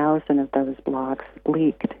 8,000 of those blocks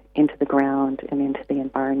leaked into the ground and into the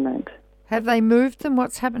environment. Have they moved them?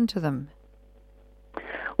 What's happened to them?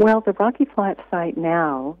 Well, the Rocky Flats site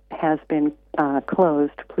now has been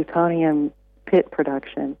closed. Plutonium pit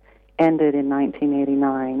production ended in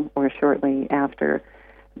 1989, or shortly after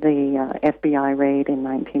the FBI raid in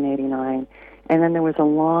 1989. And then there was a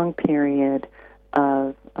long period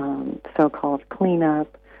of so-called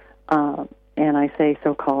cleanup, and I say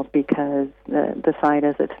so-called because the site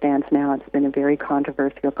as it stands now, it's been a very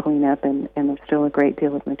controversial cleanup, and there's still a great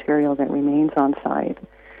deal of material that remains on site.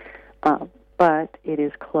 But it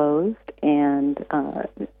is closed, and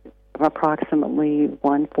approximately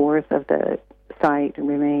 1/4 of the site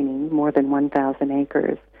remaining, more than 1,000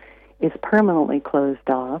 acres, is permanently closed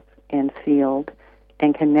off and sealed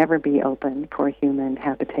and can never be opened for human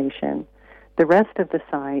habitation. The rest of the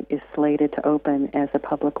site is slated to open as a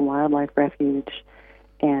public wildlife refuge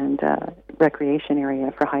and recreation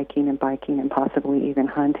area for hiking and biking and possibly even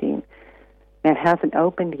hunting. It hasn't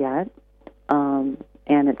opened yet, and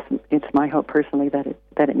it's my hope personally that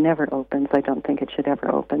it never opens. I don't think it should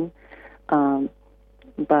ever open,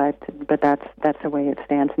 but that's the way it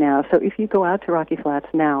stands now. So if you go out to Rocky Flats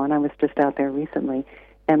now, and I was just out there recently,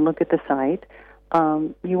 and look at the site,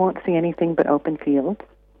 you won't see anything but open fields.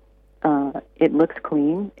 It looks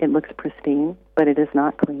clean, it looks pristine, but it is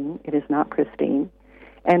not clean, it is not pristine,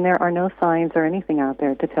 and there are no signs or anything out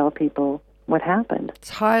there to tell people what happened.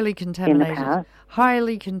 It's highly contaminated. In the past.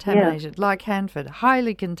 Highly contaminated, Yeah. like Hanford,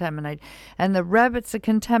 highly contaminated. And the rabbits are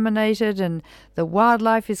contaminated, and the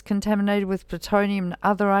wildlife is contaminated with plutonium and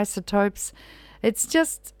other isotopes. It's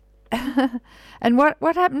just... And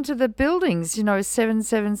what happened to the buildings,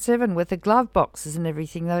 777 with the glove boxes and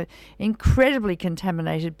everything, the incredibly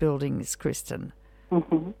contaminated buildings, Kristen?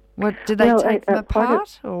 Mm-hmm. What, did they take them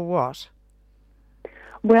apart or what?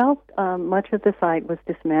 Well, much of the site was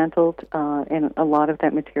dismantled, and a lot of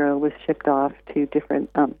that material was shipped off to different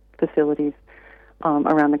facilities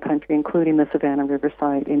around the country, including the Savannah River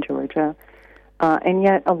site in Georgia. And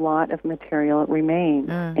yet a lot of material remains.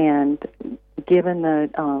 And given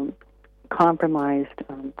the compromised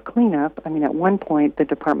cleanup, at one point the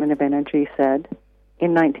Department of Energy said,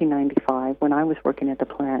 in 1995, when I was working at the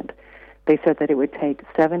plant, they said that it would take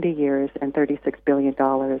 70 years and $36 billion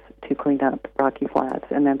to clean up Rocky Flats,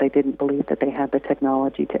 and then they didn't believe that they had the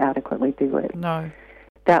technology to adequately do it. No.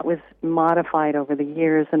 That was modified over the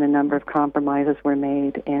years, and a number of compromises were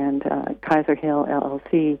made, and Kaiser Hill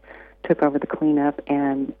LLC took over the cleanup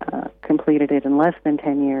and completed it in less than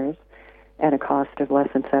 10 years at a cost of less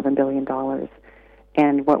than $7 billion.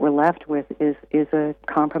 And what we're left with is a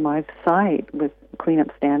compromised site with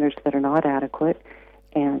cleanup standards that are not adequate,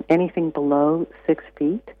 and anything below 6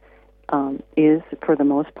 feet is, for the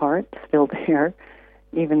most part, still there,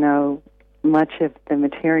 even though much of the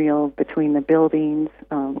material between the buildings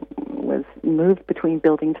was moved between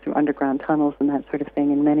buildings through underground tunnels and that sort of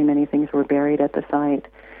thing, and many, many things were buried at the site.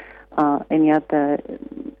 And yet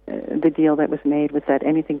the deal that was made was that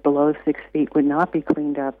anything below 6 feet would not be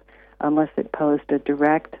cleaned up unless it posed a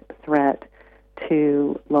direct threat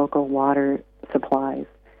to local water supplies.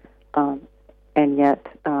 And yet,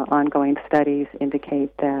 ongoing studies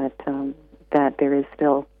indicate that there is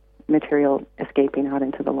still material escaping out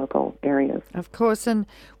into the local areas. Of course, and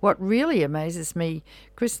what really amazes me,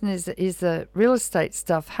 Kristen, is the real estate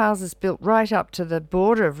stuff. Houses built right up to the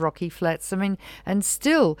border of Rocky Flats. And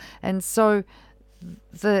so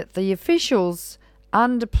the officials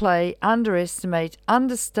underplay, underestimate,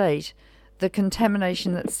 understate the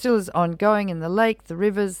contamination that still is ongoing in the lake, the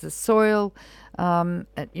rivers, the soil,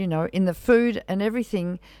 in the food and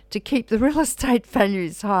everything to keep the real estate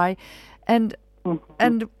values high. And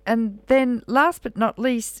then last but not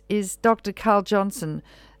least is Dr. Carl Johnson.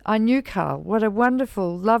 I knew Carl. What a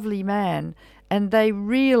wonderful, lovely man. And they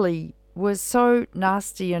really were so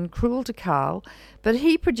nasty and cruel to Carl, but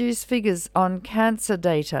he produced figures on cancer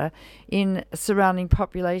data in surrounding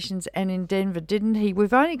populations and in Denver, didn't he?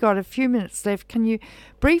 We've only got a few minutes left. Can you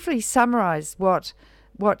briefly summarize what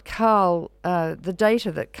Carl, the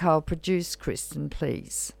data that Carl produced, Kristen,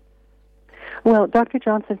 please? Well, Dr.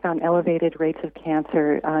 Johnson found elevated rates of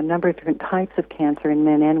cancer, a number of different types of cancer in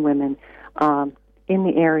men and women in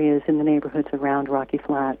the areas, in the neighborhoods around Rocky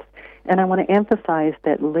Flats. And I want to emphasize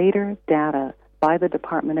that later data by the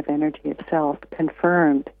Department of Energy itself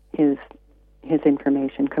confirmed his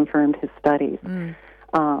information, confirmed his studies.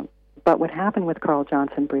 But what happened with Carl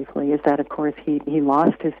Johnson briefly is that, of course, he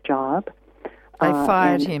lost his job. They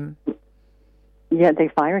fired him. Yeah, they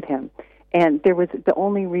fired him. And there was the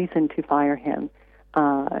only reason to fire him.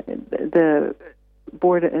 The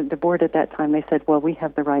board at that time, they said, well, we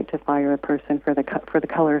have the right to fire a person for the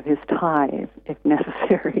color of his tie, if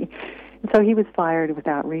necessary. And so he was fired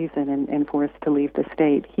without reason and forced to leave the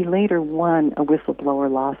state. He later won a whistleblower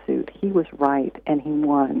lawsuit. He was right, and he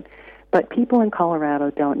won. But people in Colorado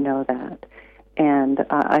don't know that. And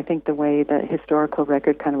I think the way the historical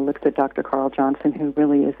record kind of looks at Dr. Carl Johnson, who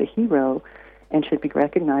really is a hero and should be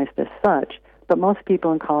recognized as such, but most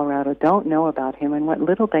people in Colorado don't know about him, and what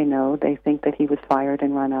little they know, they think that he was fired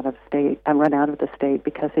and run out of the state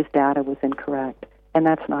because his data was incorrect, and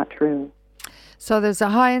that's not true. So there's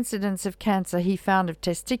a high incidence of cancer he found, of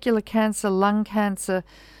testicular cancer, lung cancer,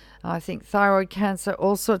 I think thyroid cancer,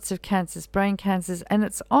 all sorts of cancers, brain cancers, and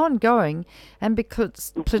it's ongoing. And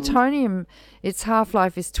because plutonium, its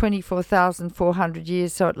half-life is 24,400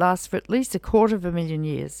 years, so it lasts for at least 250,000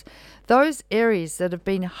 years. Those areas that have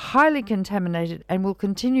been highly contaminated and will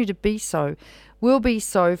continue to be so, will be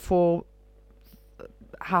so for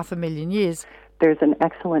 500,000 years. There's an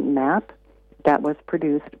excellent map that was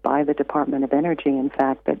produced by the Department of Energy, in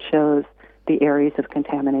fact, that shows the areas of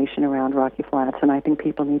contamination around Rocky Flats, and I think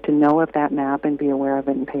people need to know of that map and be aware of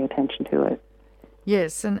it and pay attention to it.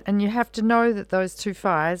 Yes, and you have to know that those two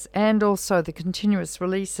fires and also the continuous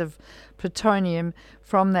release of plutonium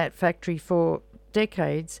from that factory for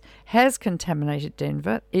decades has contaminated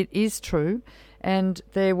Denver. It is true. And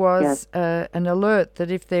there was an alert that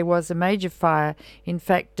if there was a major fire, in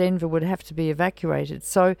fact, Denver would have to be evacuated.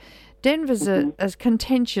 So Denver's a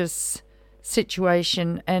contentious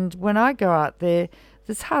situation. And when I go out there,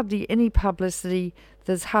 there's hardly any publicity.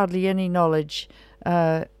 There's hardly any knowledge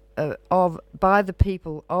by the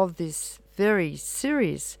people of this very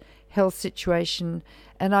serious health situation.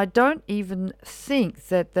 And I don't even think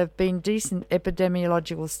that there have been decent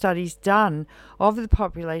epidemiological studies done of the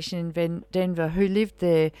population in Denver who lived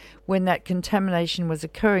there when that contamination was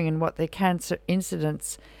occurring and what their cancer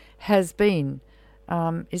incidence has been.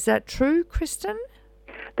 Is that true, Kristen?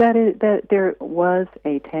 That there was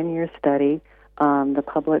a 10-year study,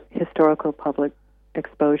 the historical public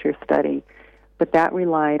exposure study, but that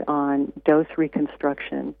relied on dose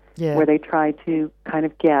reconstruction, where they tried to kind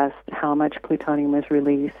of guess how much plutonium was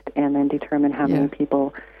released and then determine how many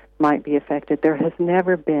people might be affected. There has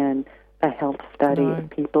never been a health study of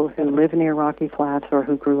people who live near Rocky Flats or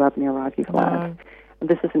who grew up near Rocky Flats.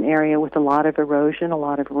 This is an area with a lot of erosion, a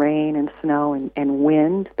lot of rain and snow and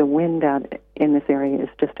wind. The wind out in this area is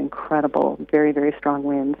just incredible, very, very strong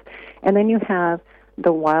winds. And then you have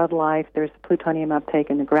the wildlife. There's plutonium uptake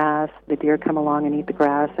in the grass. The deer come along and eat the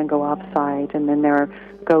grass and go off-site. And then there are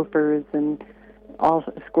gophers and all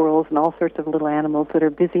squirrels and all sorts of little animals that are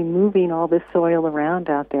busy moving all this soil around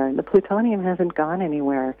out there. And the plutonium hasn't gone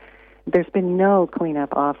anywhere. There's been no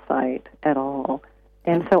cleanup off-site at all.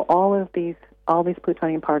 And so all these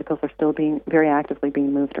plutonium particles are still very actively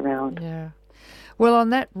being moved around. Yeah. Well, on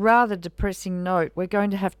that rather depressing note, we're going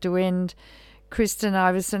to have to end. Kristen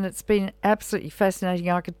Iversen, it's been absolutely fascinating.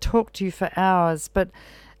 I could talk to you for hours, but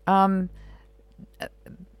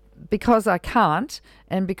because I can't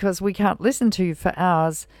and because we can't listen to you for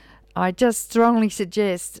hours, I just strongly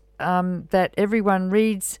suggest that everyone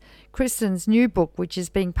reads Kristen's new book, which is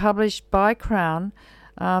being published by Crown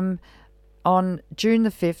on June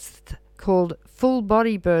the 5th, called Full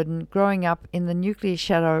Body Burden, Growing Up in the Nuclear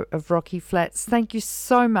Shadow of Rocky Flats. Thank you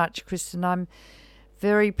so much, Kristen. I'm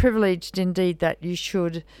very privileged indeed that you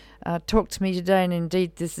should talk to me today, and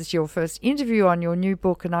indeed this is your first interview on your new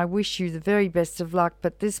book, and I wish you the very best of luck.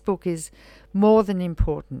 But this book is more than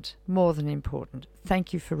important.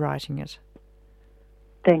 Thank you for writing it.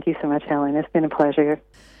 Thank you so much, Helen. It's been a pleasure.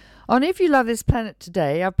 On If You Love This Planet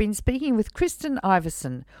today, I've been speaking with Kristen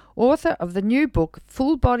Iversen, author of the new book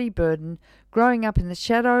Full Body Burden, Growing Up in the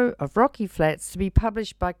Shadow of Rocky Flats, to be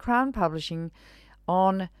published by Crown Publishing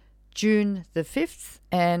on June the 5th,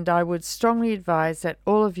 and I would strongly advise that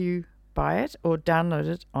all of you buy it or download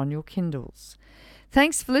it on your Kindles.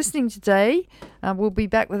 Thanks for listening today. We'll be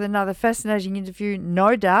back with another fascinating interview,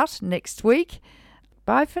 no doubt, next week.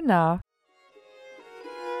 Bye for now.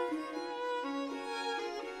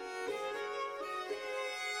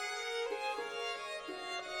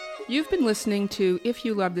 You've been listening to If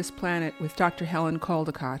You Love This Planet with Dr. Helen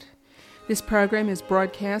Caldicott. This program is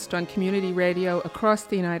broadcast on community radio across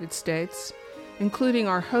the United States, including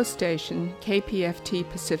our host station, KPFT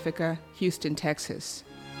Pacifica, Houston, Texas.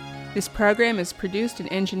 This program is produced and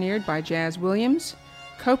engineered by Jazz Williams,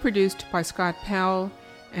 co-produced by Scott Powell,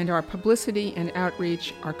 and our publicity and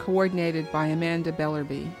outreach are coordinated by Amanda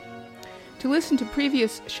Bellerby. To listen to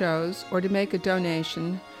previous shows or to make a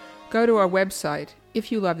donation, go to our website,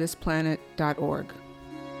 ifyoulovethisplanet.org.